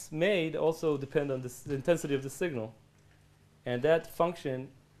amounts made also depend on the intensity of the signal. And that function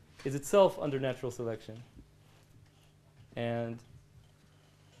is itself under natural selection. And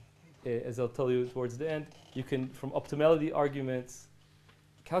as I'll tell you towards the end, you can, from optimality arguments,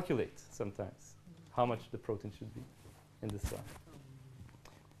 calculate sometimes how much the protein should be in the cell.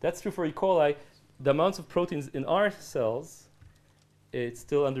 That's true for E. coli. The amounts of proteins in our cells, it's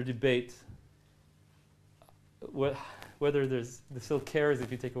still under debate whether the cell cares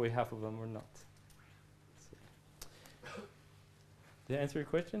if you take away half of them or not. So. Did I answer your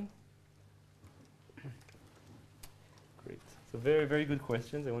question? Great. So very, very good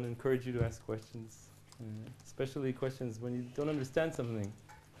questions. I want to encourage you to ask questions, especially questions when you don't understand something.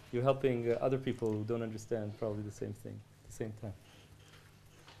 You're helping other people who don't understand probably the same thing at the same time.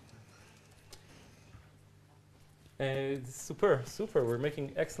 Super. We're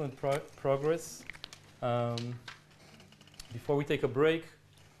making excellent progress. Before we take a break,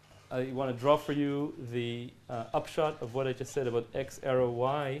 I want to draw for you the upshot of what I just said about x arrow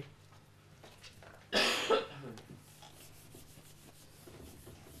y.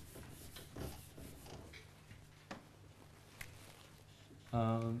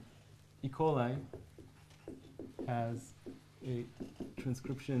 E. coli has a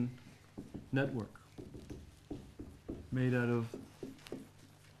transcription network made out of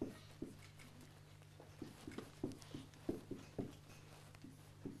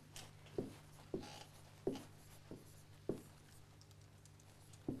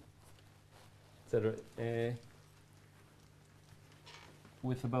etc.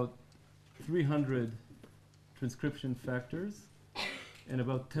 With about 300 transcription factors and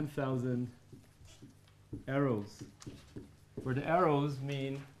about 10,000 arrows, where the arrows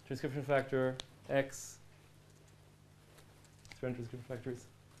mean transcription factor X, 300 transcription factors,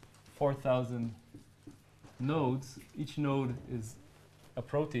 4,000 nodes. Each node is a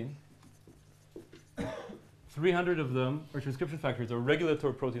protein. 300 of them are transcription factors, or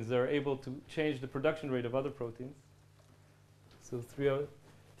regulatory proteins that are able to change the production rate of other proteins. So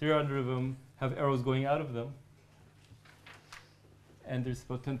 300 of them have arrows going out of them. And there's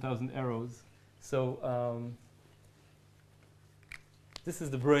about 10,000 arrows. So this is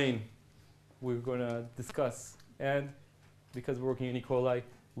the brain we're going to discuss. And because we're working in E. coli,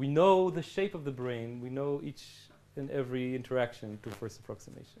 we know the shape of the brain. We know each and every interaction to first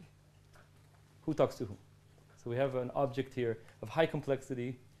approximation. Who talks to whom? So we have an object here of high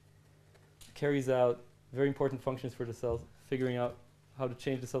complexity, carries out very important functions for the cells, figuring out how to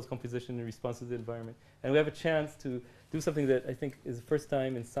change the cell's composition in response to the environment. And we have a chance to do something that I think is the first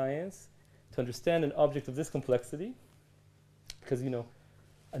time in science, to understand an object of this complexity. Because, a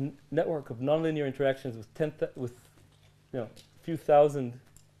network of nonlinear interactions with a few thousand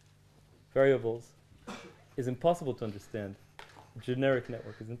variables is impossible to understand. A generic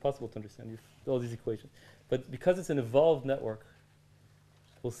network is impossible to understand. All these equations. But because it's an evolved network,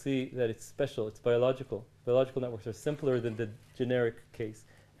 we'll see that it's special, it's biological. Biological networks are simpler than the generic case.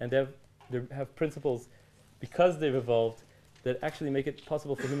 And they have principles, because they've evolved, that actually make it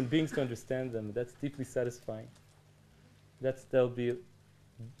possible for human beings to understand them. That's deeply satisfying. That'll be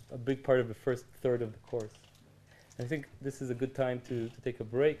a big part of the first third of the course. I think this is a good time to take a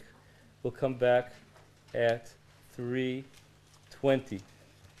break. We'll come back at 3:20.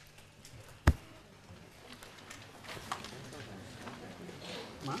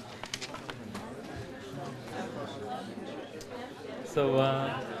 So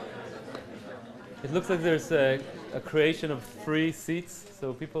it looks like there's a creation of free seats.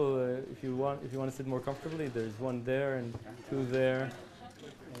 So people, if you want to sit more comfortably, there's one there and two there.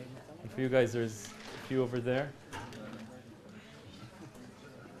 And for you guys, there's a few over there.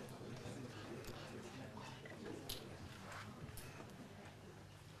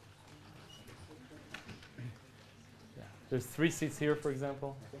 Yeah. There's 3 seats here, for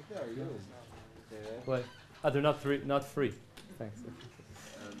example. I think they are used. What? They're not free. Thanks.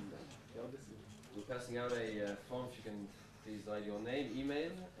 We're passing out a form. If you can please write your name,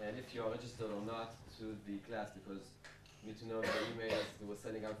 email, and if you are registered or not to the class, because we need to know if the emails that we're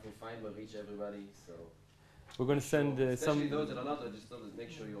sending out from Fine will reach everybody. So we're going to send especially some. those that are not registered,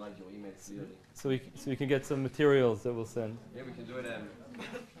 make sure you write your email clearly. So you can get some materials that we'll send. Yeah, we can do it.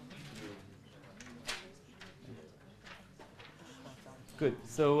 Good.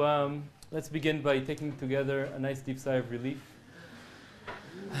 So let's begin by taking together a nice deep sigh of relief.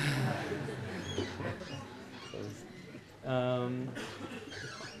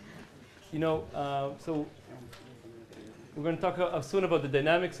 So we're going to talk soon about the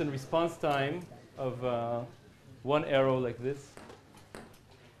dynamics and response time of one arrow like this.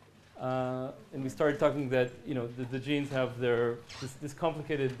 And we started talking that the genes have this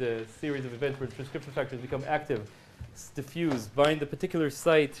complicated series of events where transcription factors become active, diffuse, bind a particular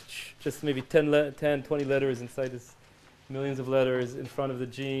site, just maybe 10, 20 letters inside this millions of letters in front of the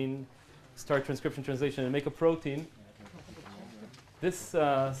gene, start transcription translation and make a protein. This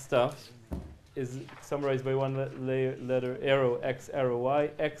stuff is summarized by one letter arrow X, arrow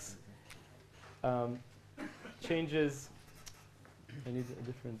Y. X changes. I need a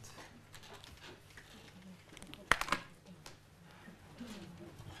different.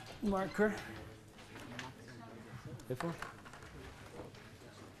 Marker. Careful.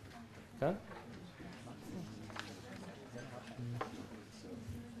 Huh?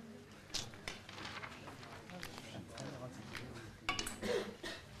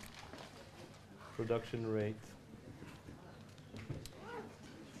 Production rate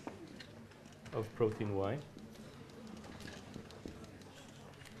of protein Y.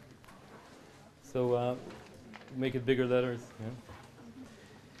 So make it bigger letters.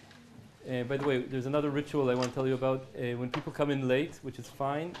 Yeah. By the way, there's another ritual I want to tell you about. When people come in late, which is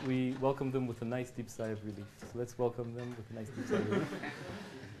fine, we welcome them with a nice deep sigh of relief. So let's welcome them with a nice deep sigh of relief.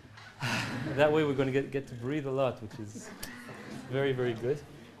 That way we're going to get to breathe a lot, which is very, very good.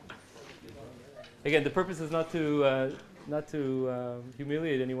 Again, the purpose is not to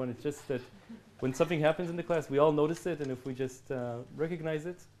humiliate anyone. It's just that when something happens in the class, we all notice it, and if we just recognize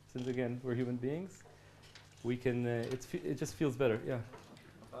it, since again we're human beings, we can. It just feels better. Yeah.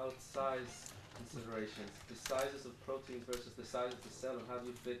 About size considerations, the sizes of proteins versus the size of the cell, and how do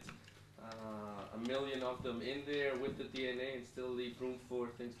you fit a million of them in there with the DNA and still leave room for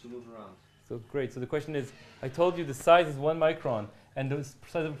things to move around? So great. So the question is, I told you the size is 1 micron, and the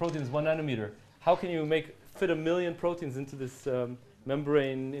size of a protein is 1 nanometer. How can you fit a million proteins into this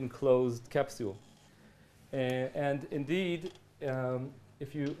membrane-enclosed capsule? And indeed,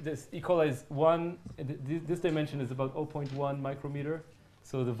 if this E. coli is this dimension is about 0.1 micrometer.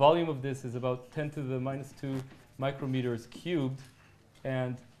 So the volume of this is about 10 to the minus 2 micrometers cubed.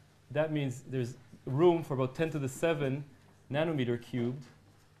 And that means there's room for about 10 to the 7 nanometer cubed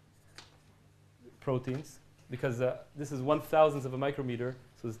proteins, because this is 1,000th of a micrometer.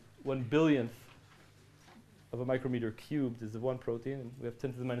 So it's 1/billionth of a micrometer cubed is the one protein. And we have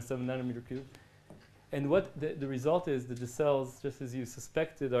 10 to the minus 7 nanometer cubed. And what the result is that the cells, just as you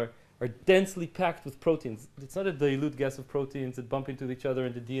suspected, are densely packed with proteins. It's not a dilute gas of proteins that bump into each other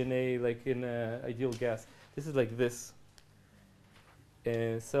in the DNA like in ideal gas. This is like this.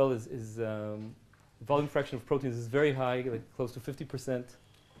 Cell is volume fraction of proteins is very high, like close to 50%.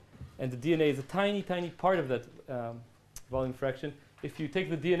 And the DNA is a tiny, tiny part of that volume fraction. If you take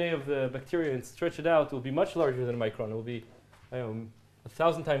the DNA of the bacteria and stretch it out, it will be much larger than a micron. It will be,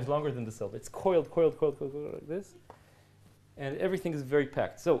 1,000 times longer than the cell. It's coiled like this. And everything is very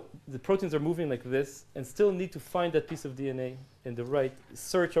packed. So the proteins are moving like this and still need to find that piece of DNA in the right,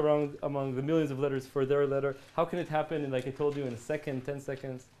 search around among the millions of letters for their letter. How can it happen, like I told you, in a second, 10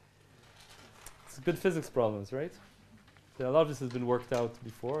 seconds? It's good physics problems, right? So a lot of this has been worked out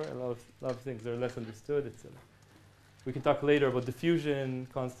before. A lot of things are less understood. We can talk later about diffusion,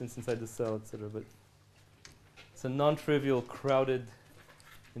 constants inside the cell, etc. But it's a non-trivial, crowded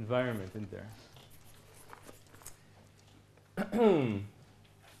environment in there. Can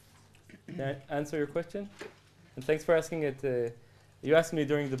I answer your question? And thanks for asking it. You asked me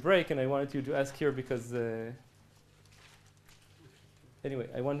during the break, and I wanted you to ask here because, anyway,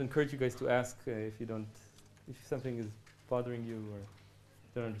 I want to encourage you guys to ask if something is bothering you or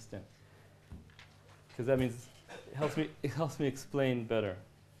don't understand, because that means it helps me explain better.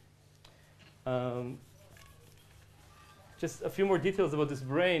 Just a few more details about this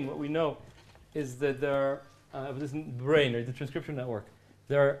brain. What we know is that there are this brain, or the transcription network,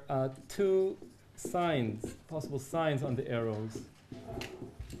 there are two possible signs on the arrows,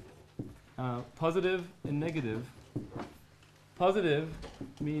 positive and negative. Positive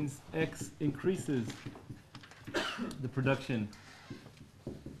means X increases the production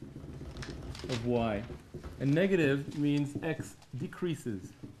of Y, and negative means X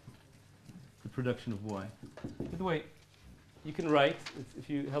decreases the production of Y. By the way, you can write if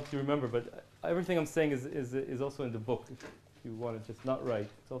you helps you remember, but everything I'm saying is also in the book. If you want to just not write,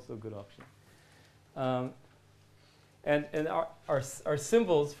 it's also a good option. And our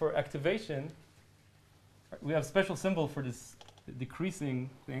symbols for activation, we have a special symbol for this decreasing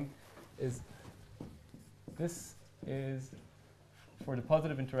thing. This is for the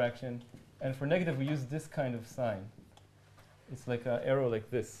positive interaction, and for negative we use this kind of sign. It's like an arrow like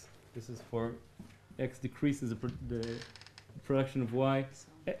this. This is for X decreases the production of Y.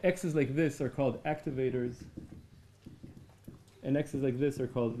 X's like this are called activators, and X's like this are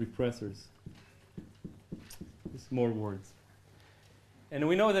called repressors. Just more words. And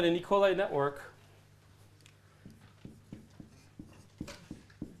we know that in E. coli network,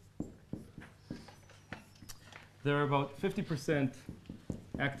 there are about 50%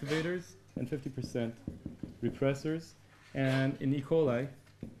 activators and 50% repressors, and in E. coli,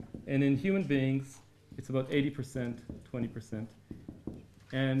 and in human beings, it's about 80%, 20%.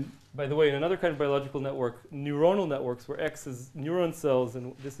 And by the way, in another kind of biological network, neuronal networks, where X is neuron cells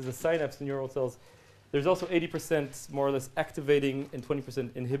and this is a synapse in neural cells, there's also 80% more or less activating and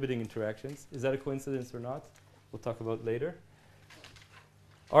 20% inhibiting interactions. Is that a coincidence or not? We'll talk about later.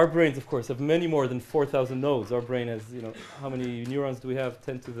 Our brains, of course, have many more than 4,000 nodes. Our brain has, you know, how many neurons do we have?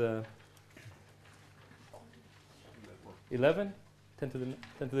 10 to the 11? 10 to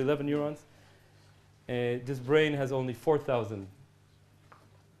the 11 neurons. This brain has only 4,000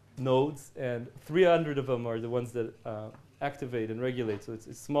 nodes, and 300 of them are the ones that activate and regulate. So it's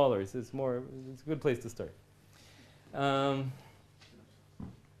smaller. It's a good place to start.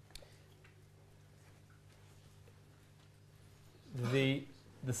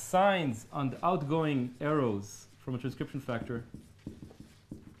 The signs on the outgoing arrows from a transcription factor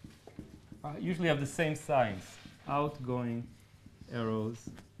usually have the same signs. Outgoing arrows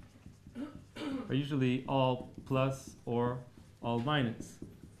are usually all plus or all minus.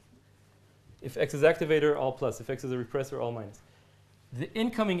 If X is activator, all plus. If X is a repressor, all minus. The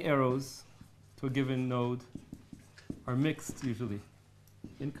incoming arrows to a given node are mixed usually.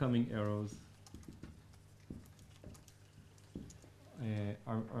 Incoming arrows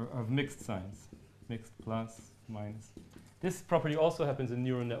are of mixed signs. Mixed plus, minus. This property also happens in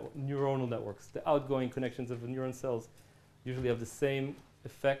neuronal networks. The outgoing connections of the neuron cells usually have the same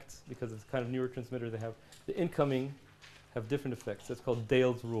effect because it's the kind of neurotransmitter they have. The incoming have different effects. That's called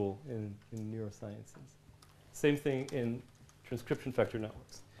Dale's rule in neurosciences. Same thing in transcription factor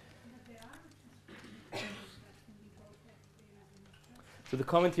networks. So the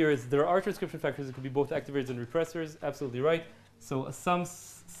comment here is there are transcription factors that could be both activators and repressors. Absolutely right. So some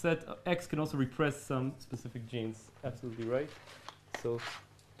set of X can also repress some specific genes. Absolutely right. So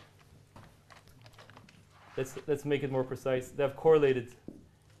let's make it more precise. They have correlated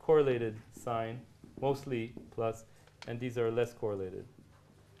sign, mostly plus, and these are less correlated.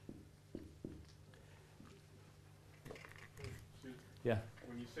 Yeah.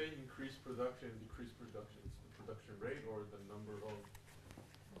 When you say increase production, decrease production, it's the production rate or the number of?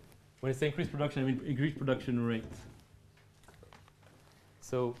 When I say increase production, I mean increase production rate.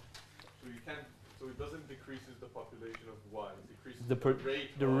 So you can't. So it doesn't decreases the population of Y. It decreases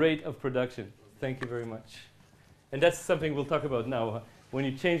the rate of production. Okay. Thank you very much. And that's something we'll talk about now. When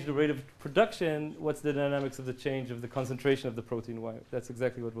you change the rate of production, what's the dynamics of the change of the concentration of the protein Y? That's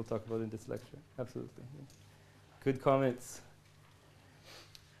exactly what we'll talk about in this lecture. Absolutely. Good comments.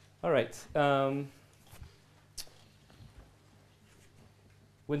 All right.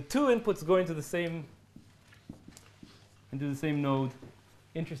 When two inputs go into the same node,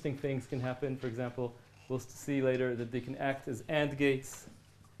 interesting things can happen. For example, we'll see later that they can act as AND gates.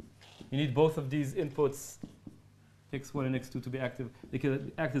 You need both of these inputs, X1 and X2, to be active. They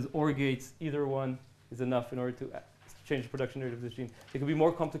can act as OR gates. Either one is enough in order to change the production rate of this gene. They could be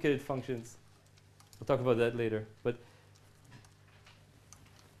more complicated functions. We'll talk about that later. But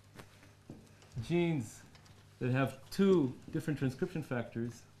genes that have two different transcription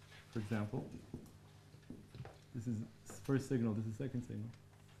factors, for example, this is first signal, this is second signal,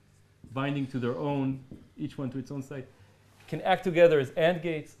 binding to their own, each one to its own site, can act together as AND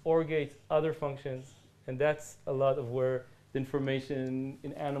gates, OR gates, other functions. And that's a lot of where the information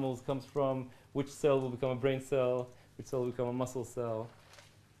in animals comes from, which cell will become a brain cell, which cell will become a muscle cell,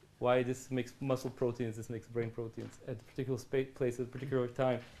 why this makes muscle proteins, this makes brain proteins at a particular place at a particular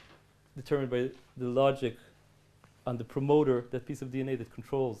time, determined by the logic on the promoter, that piece of DNA that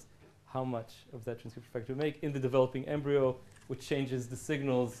controls how much of that transcription factor to make in the developing embryo, which changes the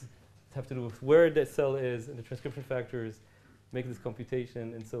signals that have to do with where that cell is, and the transcription factors make this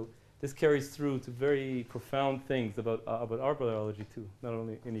computation. And so this carries through to very profound things about our biology too, not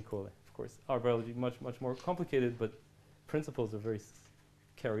only in E. coli. Of course, our biology much more complicated, but principles are very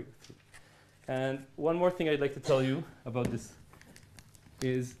carried through. And one more thing I'd like to tell you about this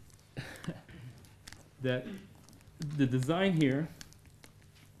is that the design here,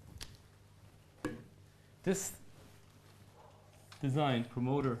 this design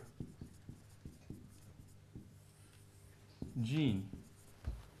promoter gene,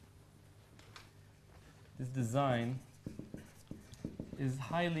 this design is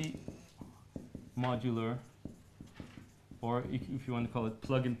highly modular, or if you want to call it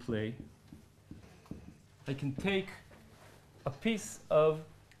plug and play. I can take a piece of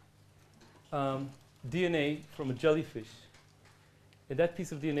DNA from a jellyfish. And that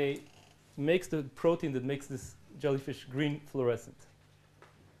piece of DNA makes the protein that makes this jellyfish green fluorescent.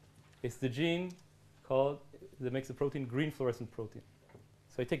 It's the gene called that makes the protein green fluorescent protein.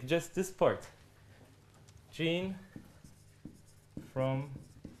 So I take just this part, gene from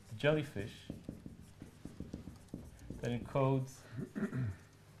the jellyfish that encodes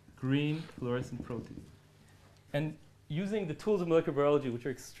green fluorescent protein. And using the tools of molecular biology, which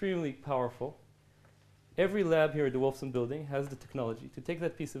are extremely powerful, every lab here at the Wolfson Building has the technology to take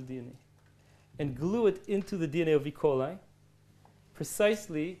that piece of DNA and glue it into the DNA of E. coli,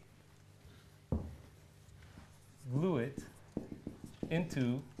 precisely glue it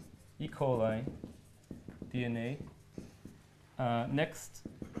into E. coli DNA next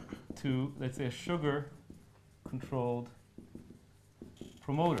to, let's say, a sugar-controlled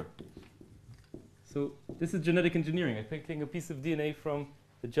promoter. So this is genetic engineering. I'm taking a piece of DNA from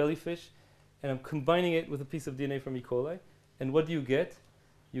the jellyfish, and I'm combining it with a piece of DNA from E. coli. And what do you get?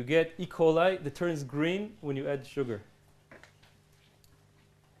 You get E. coli that turns green when you add sugar.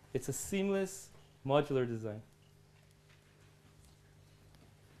 It's a seamless, modular design.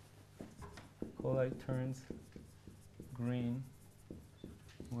 E. coli turns green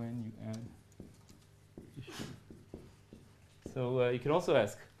when you add sugar. So you can also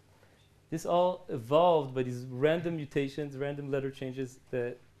ask, this all evolved by these random mutations, random letter changes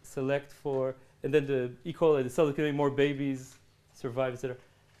that select for, and then the E. coli, the cell that can make more babies, survive, etc.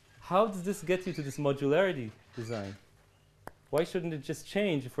 How does this get you to this modularity design? Why shouldn't it just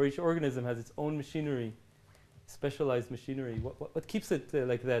change for each organism has its own machinery, specialized machinery? What keeps it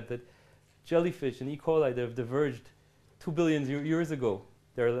like that? That jellyfish and E. coli, they have diverged 2 billion years ago.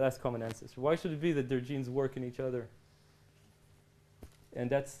 They're the last common ancestor. Why should it be that their genes work in each other? And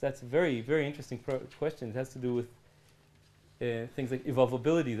that's a very, very interesting question. It has to do with things like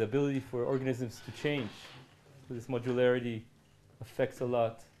evolvability, the ability for organisms to change. So this modularity affects a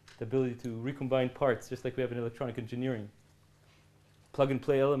lot the ability to recombine parts, just like we have in electronic engineering.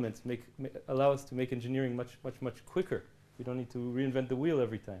 Plug-and-play elements allow us to make engineering much quicker. We don't need to reinvent the wheel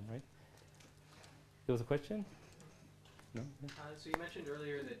every time, right? There was a question? No? Yeah. So you mentioned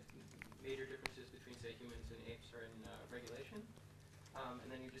earlier that major differences between, say, humans and apes are in regulation.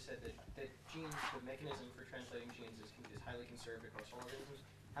 And then you just said that genes, the mechanism for translating genes is highly conserved across all organisms.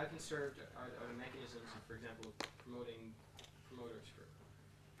 How conserved are the mechanisms, for example, promoting promoters for,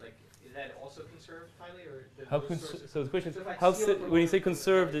 like, is that also conserved highly, or so the question is, so when you say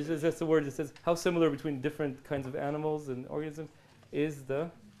conserved, that's the word that says how similar between different kinds of animals and organisms is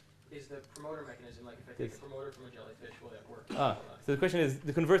the promoter mechanism, like if I take a promoter from a jellyfish, will that work? So the question is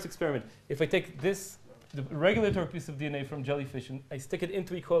the converse experiment. If I take the regulatory piece of DNA from jellyfish and I stick it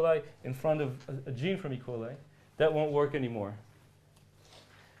into E. coli in front of a gene from E. coli, that won't work anymore.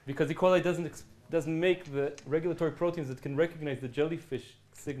 Because E. coli doesn't make the regulatory proteins that can recognize the jellyfish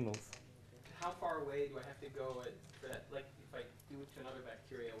signals. How far away do I have to go for that? Like, if I do it to another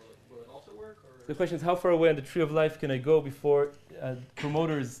bacteria, will it also work? Or The question is, how far away on the tree of life can I go before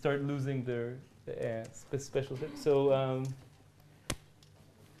promoters start losing their special tip? So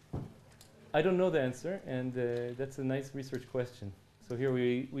I don't know the answer, and that's a nice research question. So here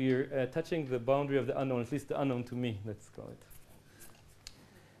we are touching the boundary of the unknown, at least the unknown to me, let's call it.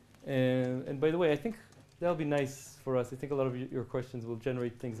 And by the way, I think that'll be nice for us. I think a lot of your questions will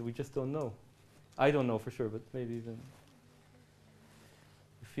generate things that we just don't know. I don't know for sure, but maybe even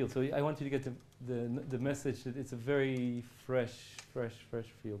the field. So I want you to get the message that it's a very fresh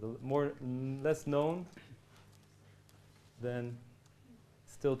field. Less known than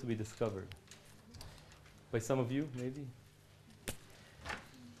still to be discovered. By some of you, maybe.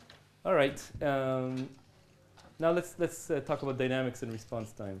 All right. Now let's talk about dynamics and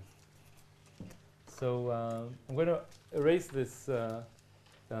response time. So I'm going to erase this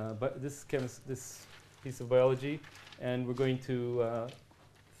this piece of biology, and we're going to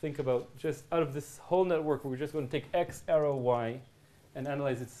think about just out of this whole network, we're just going to take X arrow Y and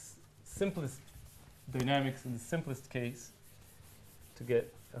analyze its simplest dynamics in the simplest case to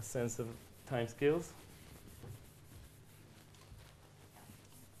get a sense of time scales.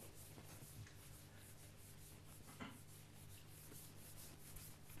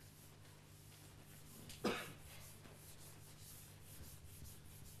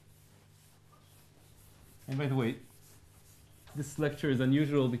 And by the way, this lecture is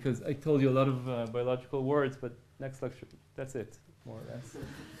unusual because I told you a lot of biological words, but next lecture, that's it, more or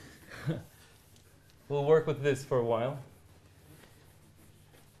less. We'll work with this for a while.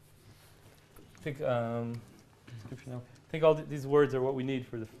 I think all these words are what we need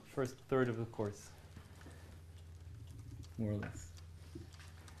for the first third of the course. more or less.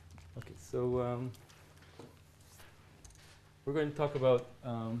 Okay, so we're going to talk about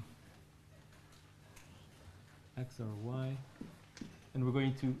x or y, and we're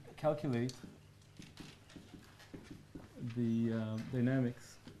going to calculate the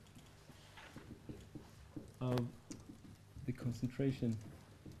dynamics of the concentration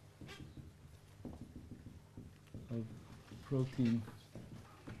of protein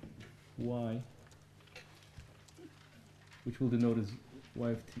Y, which we'll denote as Y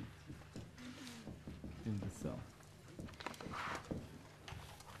of t in the cell.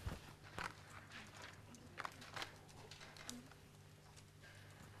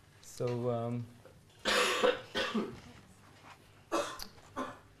 So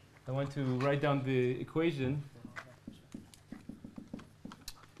I want to write down the equation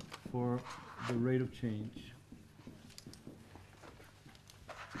for the rate of change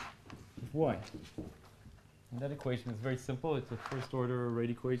of y. And that equation is very simple. It's a first order rate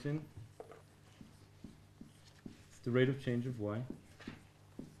equation. It's the rate of change of y.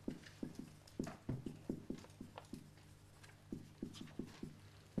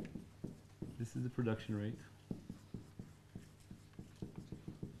 This is the production rate.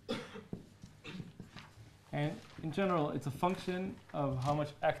 And in general, it's a function of how much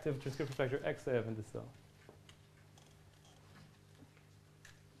active transcription factor X I have in the cell.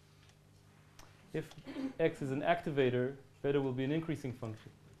 If X is an activator, beta will be an increasing function.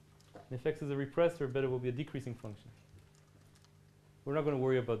 And if X is a repressor, beta will be a decreasing function. We're not going to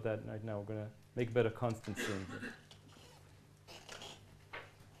worry about that right now. We're going to make beta constant soon.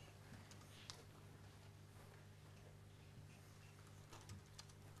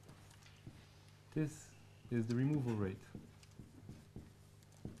 This is the removal rate.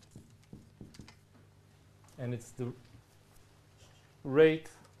 And it's the rate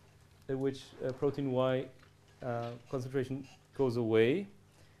at which protein Y concentration goes away.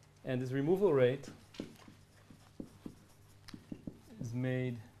 And this removal rate is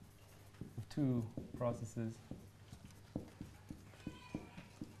made of two processes.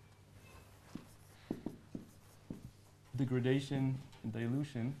 Degradation and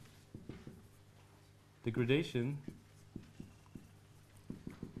dilution. Degradation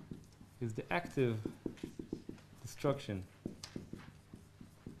is the active destruction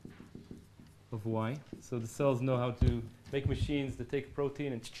of Y. So the cells know how to make machines that take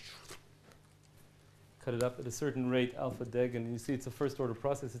protein and cut it up at a certain rate, alpha deg, and you see it's a first order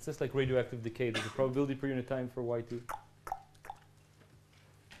process. It's just like radioactive decay. There's a probability per unit time for Y to.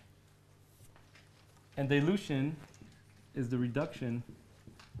 And dilution is the reduction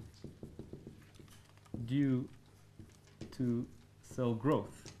due to cell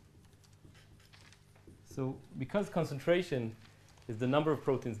growth. So because concentration is the number of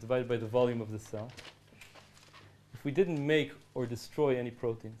proteins divided by the volume of the cell, if we didn't make or destroy any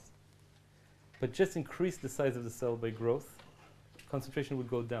proteins, but just increase the size of the cell by growth, concentration would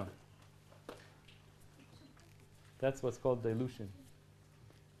go down. That's what's called dilution.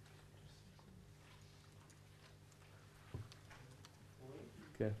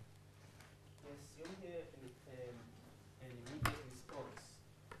 Okay. Assume here an immediate response,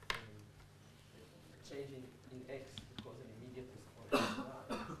 change in X because an immediate response in Y.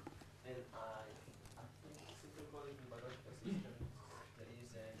 And I think simply call it in biological systems, there is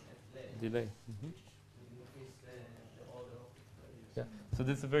a delay. Delay. Mm-hmm. To increase the order of Yeah. So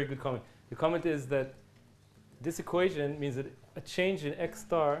this is a very good comment. The comment is that this equation means that a change in X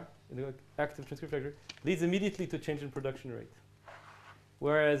star, in the active transcription factor, leads immediately to a change in production rate.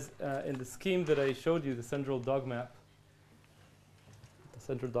 Whereas in the scheme that I showed you, the central dogma,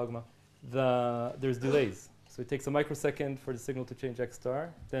 there's delays. So it takes a microsecond for the signal to change X star,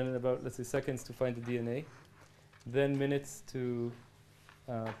 then about, let's say, seconds to find the DNA, then minutes to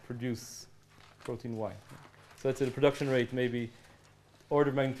produce protein Y. So that's at a production rate, maybe order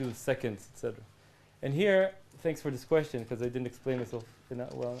of magnitude of seconds, etc. And here, thanks for this question, because I didn't explain myself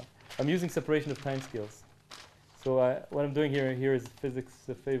well enough. I'm using separation of timescales. So what I'm doing here is physics'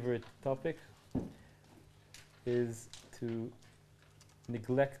 favorite topic, is to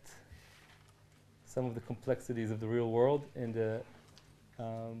neglect some of the complexities of the real world in the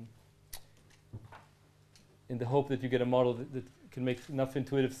hope that you get a model that can make enough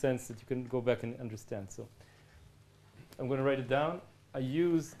intuitive sense that you can go back and understand. So I'm going to write it down. I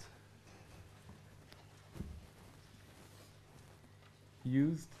used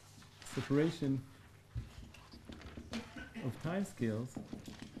separation of timescales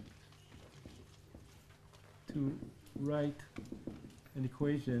to write an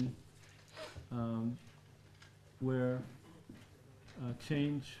equation where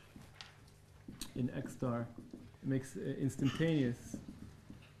change in X star makes instantaneous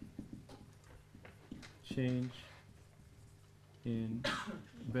change in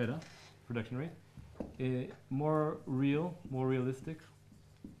beta production rate. More realistic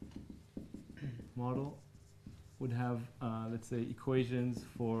model would have, let's say, equations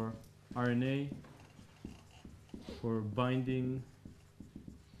for RNA, for binding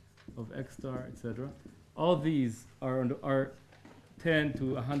of X star, etc. All these are 10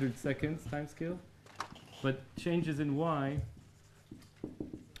 to 100 seconds time scale, but changes in Y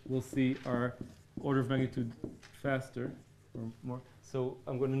we'll see are order of magnitude faster or more. So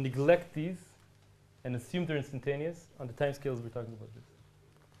I'm going to neglect these and assume they're instantaneous on the time scales we're talking about this.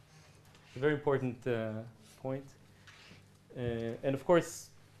 It's a very important point. And of course,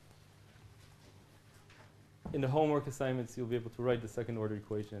 in the homework assignments, you'll be able to write the second order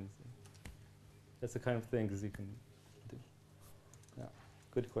equations. That's the kind of things you can do. Yeah,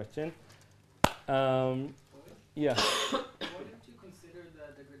 good question. Yeah. Why didn't you consider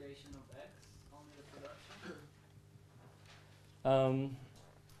the degradation of X, only the production?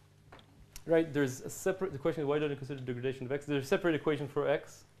 Right, there's a separate, the question is why don't you consider degradation of X? There's a separate equation for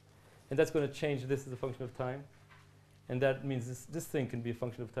X, and that's going to change this as a function of time. And that means this thing can be a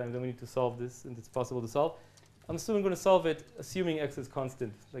function of time. Then we need to solve this, and it's possible to solve. I'm soon going to solve it assuming X is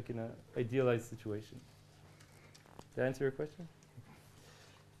constant, like in an idealized situation. Did I answer your question?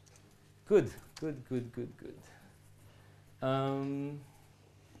 Good.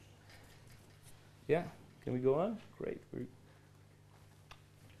 Yeah, can we go on? Great.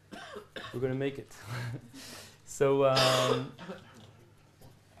 We're going to make it. So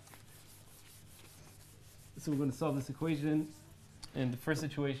we're going to solve this equation. And the first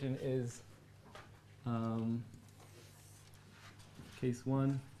situation is case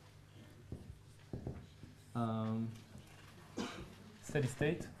 1, steady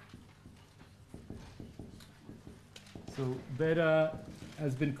state. So beta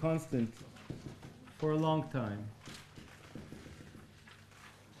has been constant for a long time.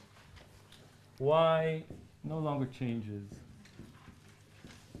 Y no longer changes.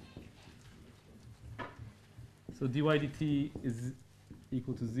 So dy dt is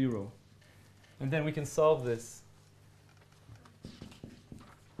equal to 0. And then we can solve this.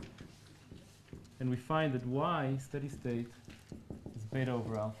 And we find that y, steady state, is beta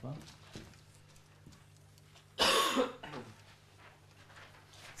over alpha.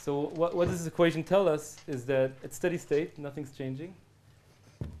 So what does this equation tell us is that at steady state, nothing's changing.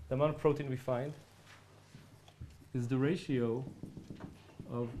 The amount of protein we find is the ratio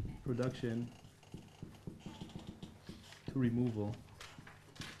of production to removal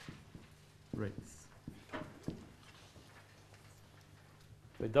rates.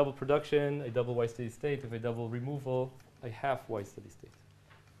 If I double production, I double Y steady state. If I double removal, I half Y steady state.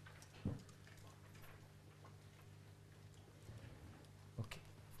 Okay,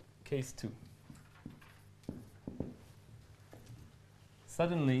 case 2.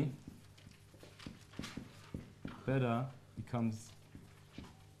 Suddenly, beta becomes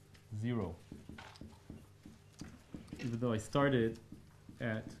 0, even though I started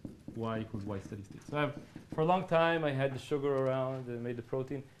at y equals y steady state. So for a long time, I had the sugar around and made the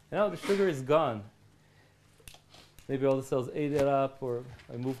protein. And now the sugar is gone. Maybe all the cells ate it up, or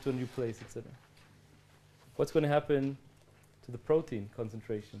I moved to a new place, etc. What's going to happen to the protein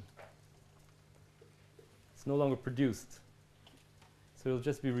concentration? It's no longer produced. So it'll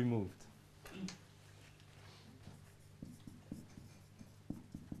just be removed.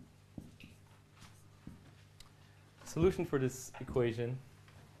 Solution for this equation,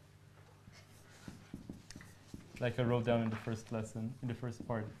 like I wrote down in the first lesson, in the first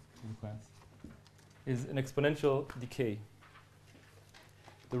part of the class, is an exponential decay.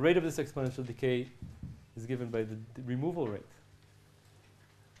 The rate of this exponential decay is given by the removal rate,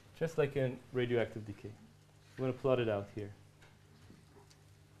 just like in radioactive decay. I'm going to plot it out here.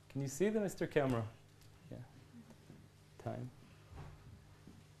 Can you see the Mr. Camera? Yeah. Time.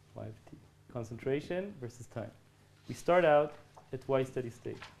 Y of t. Concentration versus time. We start out at y steady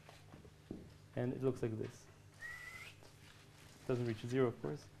state. And it looks like this. Doesn't reach 0, of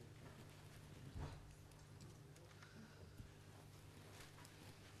course.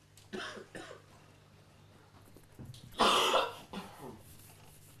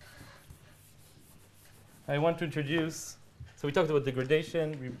 I want to introduce, so we talked about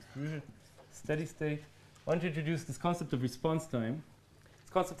degradation, steady state. I want to introduce this concept of response time. This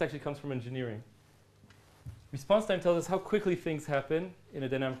concept actually comes from engineering. Response time tells us how quickly things happen in a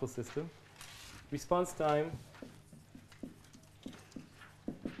dynamical system. Response time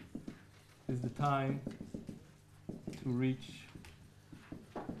is the time to reach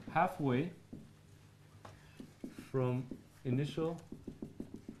halfway from initial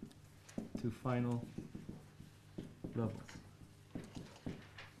to final levels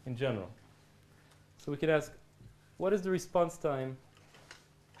in general. So we could ask, what is the response time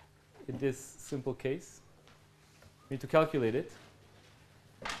in this simple case? We need to calculate it.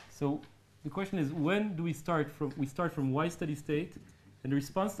 So the question is, when do we start from? We start from y steady state, and the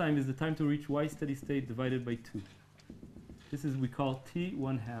response time is the time to reach y steady state divided by 2. This is we call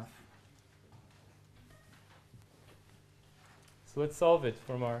t1/2. So let's solve it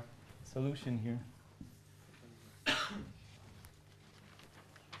from our solution here.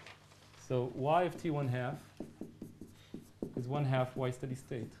 So y of t1/2 is 1/2 y steady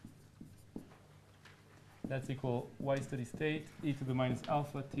state. That's equal y steady state e to the minus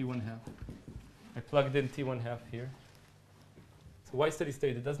alpha t1/2. I plugged in t1/2 here. So y steady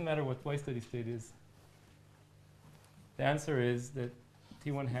state, it doesn't matter what y steady state is. The answer is that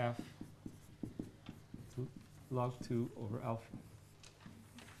t1/2 to log 2 over alpha.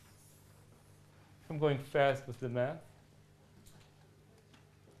 I'm going fast with the math.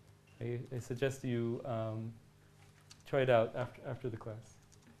 I suggest you try it out after the class.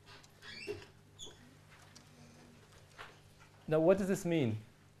 Now, what does this mean?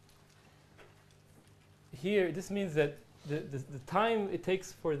 Here, this means that the time it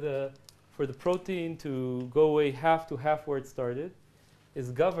takes for the protein to go away half to half where it started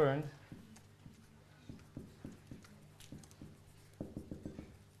is governed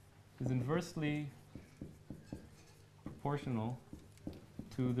is inversely proportional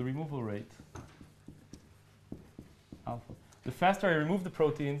to the removal rate, alpha. The faster I remove the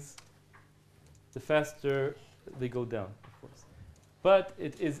proteins, the faster they go down, of course. But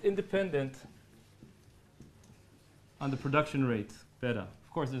it is independent on the production rate, beta.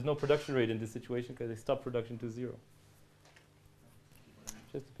 Of course, there's no production rate in this situation because they stop production to 0.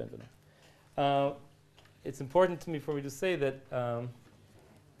 Just depends on it. It's important to me for me to say that,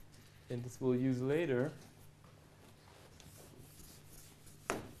 and this we'll use later,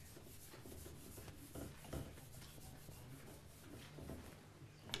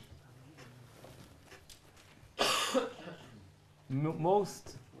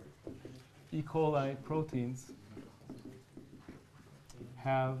 most E. coli proteins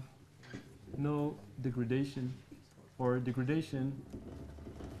have no degradation, or degradation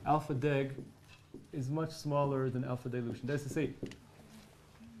alpha deg is much smaller than alpha dilution. That's to say,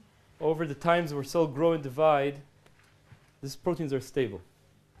 over the times where cell grow and divide, these proteins are stable.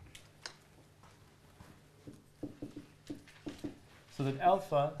 So that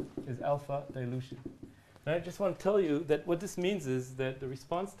alpha is alpha dilution. And I just want to tell you that what this means is that the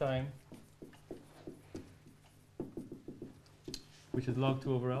response time, which is log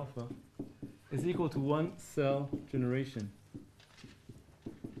 2 over alpha, is equal to 1 cell generation.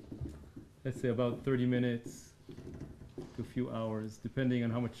 Let's say about 30 minutes to a few hours, depending on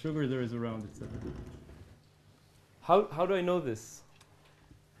how much sugar there is around, etc. How do I know this?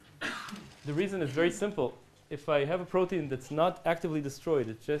 The reason is very simple. If I have a protein that's not actively destroyed,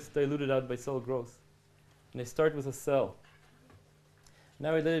 it's just diluted out by cell growth, and I start with a cell.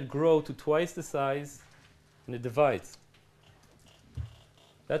 Now I let it grow to twice the size, and it divides.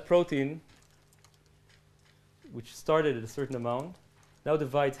 That protein, which started at a certain amount, now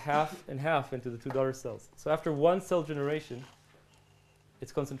divides half and half into the two daughter cells. So after one cell generation,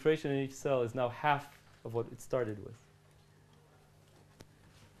 its concentration in each cell is now half of what it started with.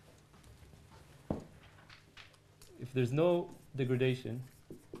 If there's no degradation,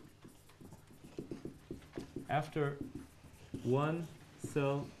 after one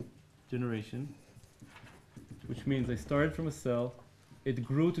cell generation, which means I started from a cell, it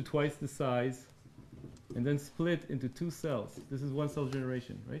grew to twice the size, and then split into 2 cells. This is 1 cell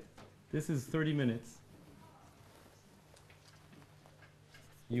generation, right? This is 30 minutes.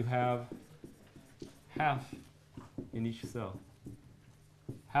 You have half in each cell,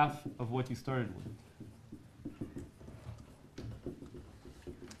 half of what you started with.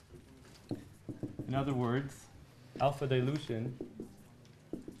 In other words, alpha dilution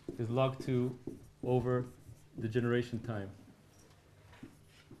is log 2 over the generation time.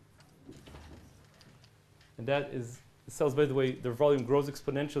 And that is, the cells, by the way, their volume grows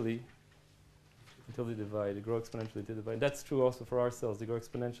exponentially until they divide. They grow exponentially to divide. And that's true also for our cells. They grow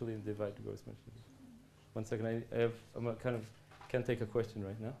exponentially and divide to grow exponentially. One second, I'm kind of can't take a question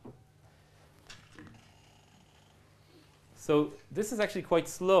right now. So this is actually quite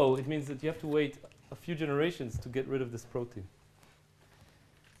slow. It means that you have to wait a few generations to get rid of this protein.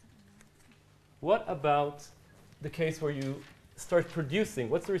 What about the case where you start producing?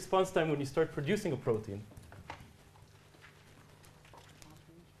 What's the response time when you start producing a protein?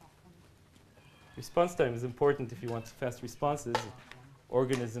 response time is important if you want fast responses.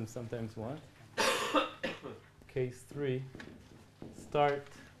 Organisms sometimes want. Case 3, start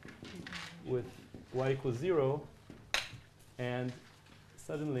with y equals 0 and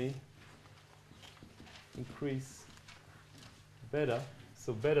suddenly increase beta.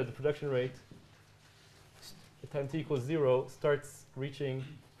 So beta, the production rate, at time t equals 0, starts reaching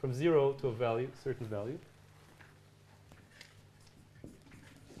from 0 to a value, certain value.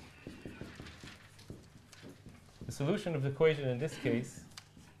 The solution of the equation in this case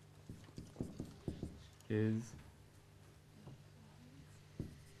is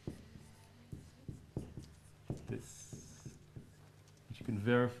this, which you can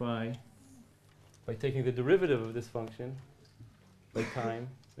verify by taking the derivative of this function by time.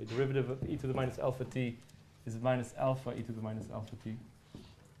 The derivative of e to the minus alpha t is minus alpha e to the minus alpha t.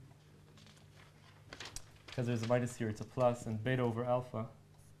 Because there's a minus here, it's a plus, and beta over alpha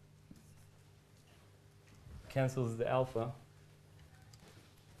cancels the alpha,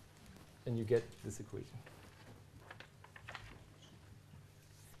 and you get this equation.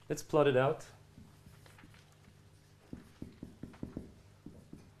 Let's plot it out.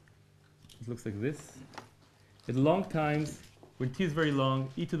 It looks like this. At long times, when t is very long,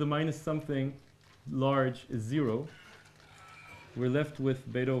 e to the minus something large is 0. We're left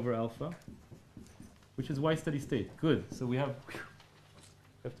with beta over alpha, which is y steady state. Good. So we have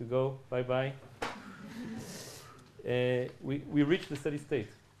to go. Bye-bye. We reached the steady state.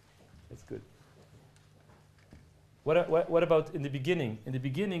 That's good. What about in the beginning? In the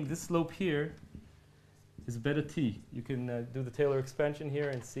beginning, this slope here is beta t. You can do the Taylor expansion here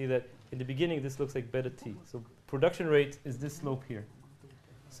and see that in the beginning, this looks like beta t. So production rate is this slope here.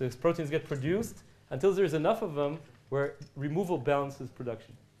 So as proteins get produced, until there's enough of them where removal balances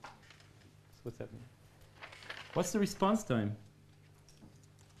production. So what's happening? What's the response time?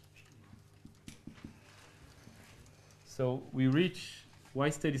 So we reach y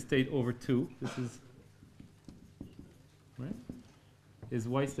steady state over 2. This is, right, is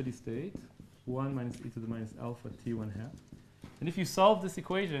y steady state, 1 minus e to the minus alpha t1 half. And if you solve this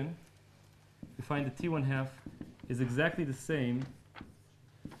equation, you find that t1 half is exactly the same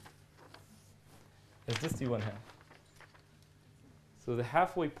as this t1 half. So the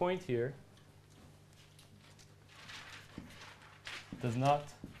halfway point here does not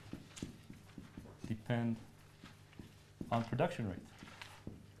depend on production rate.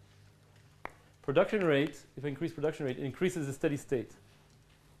 Production rate, if I increase production rate, it increases the steady state.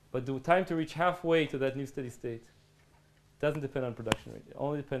 But the time to reach halfway to that new steady state doesn't depend on production rate. It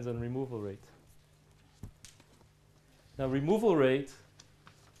only depends on removal rate. Now, removal rate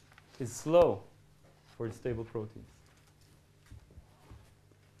is slow for stable proteins.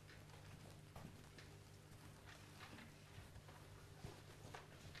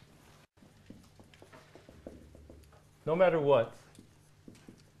 No matter what,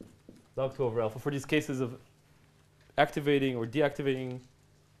 log 2 over alpha, for these cases of activating or deactivating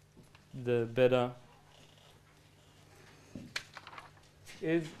the beta,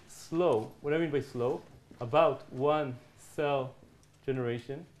 is slow. What do I mean by slow? About 1 cell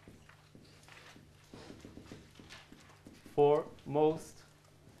generation for most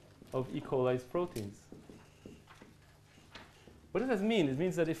of E. coli's proteins. What does that mean? It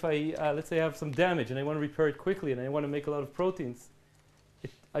means that if I, let's say I have some damage and I want to repair it quickly and I want to make a lot of proteins,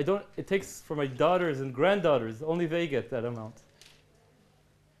 it takes for my daughters and granddaughters, only they get that amount.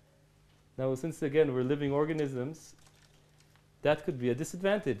 Now, since again we're living organisms, that could be a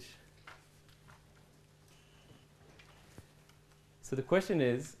disadvantage. So the question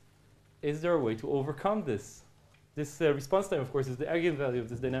is there a way to overcome this? This response time, of course, is the eigenvalue of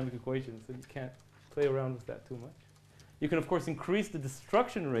this dynamic equation, so you can't play around with that too much. You can, of course, increase the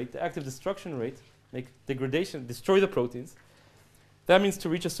destruction rate, the active destruction rate, make degradation, destroy the proteins. That means to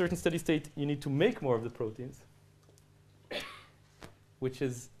reach a certain steady state, you need to make more of the proteins, which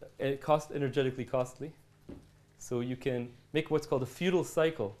is energetically costly. So you can make what's called a feudal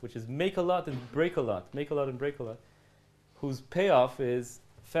cycle, which is make a lot and break a lot, make a lot and break a lot, whose payoff is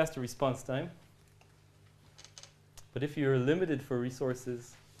faster response time. But if you're limited for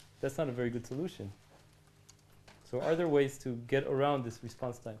resources, that's not a very good solution. So are there ways to get around this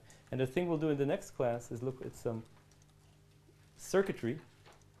response time? And the thing we'll do in the next class is look at some circuitry,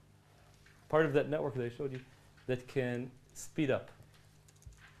 part of that network that I showed you, that can speed up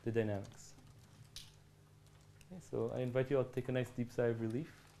the dynamics. Okay, so I invite you all to take a nice deep sigh of relief.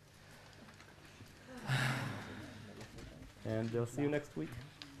 And I'll see you next week.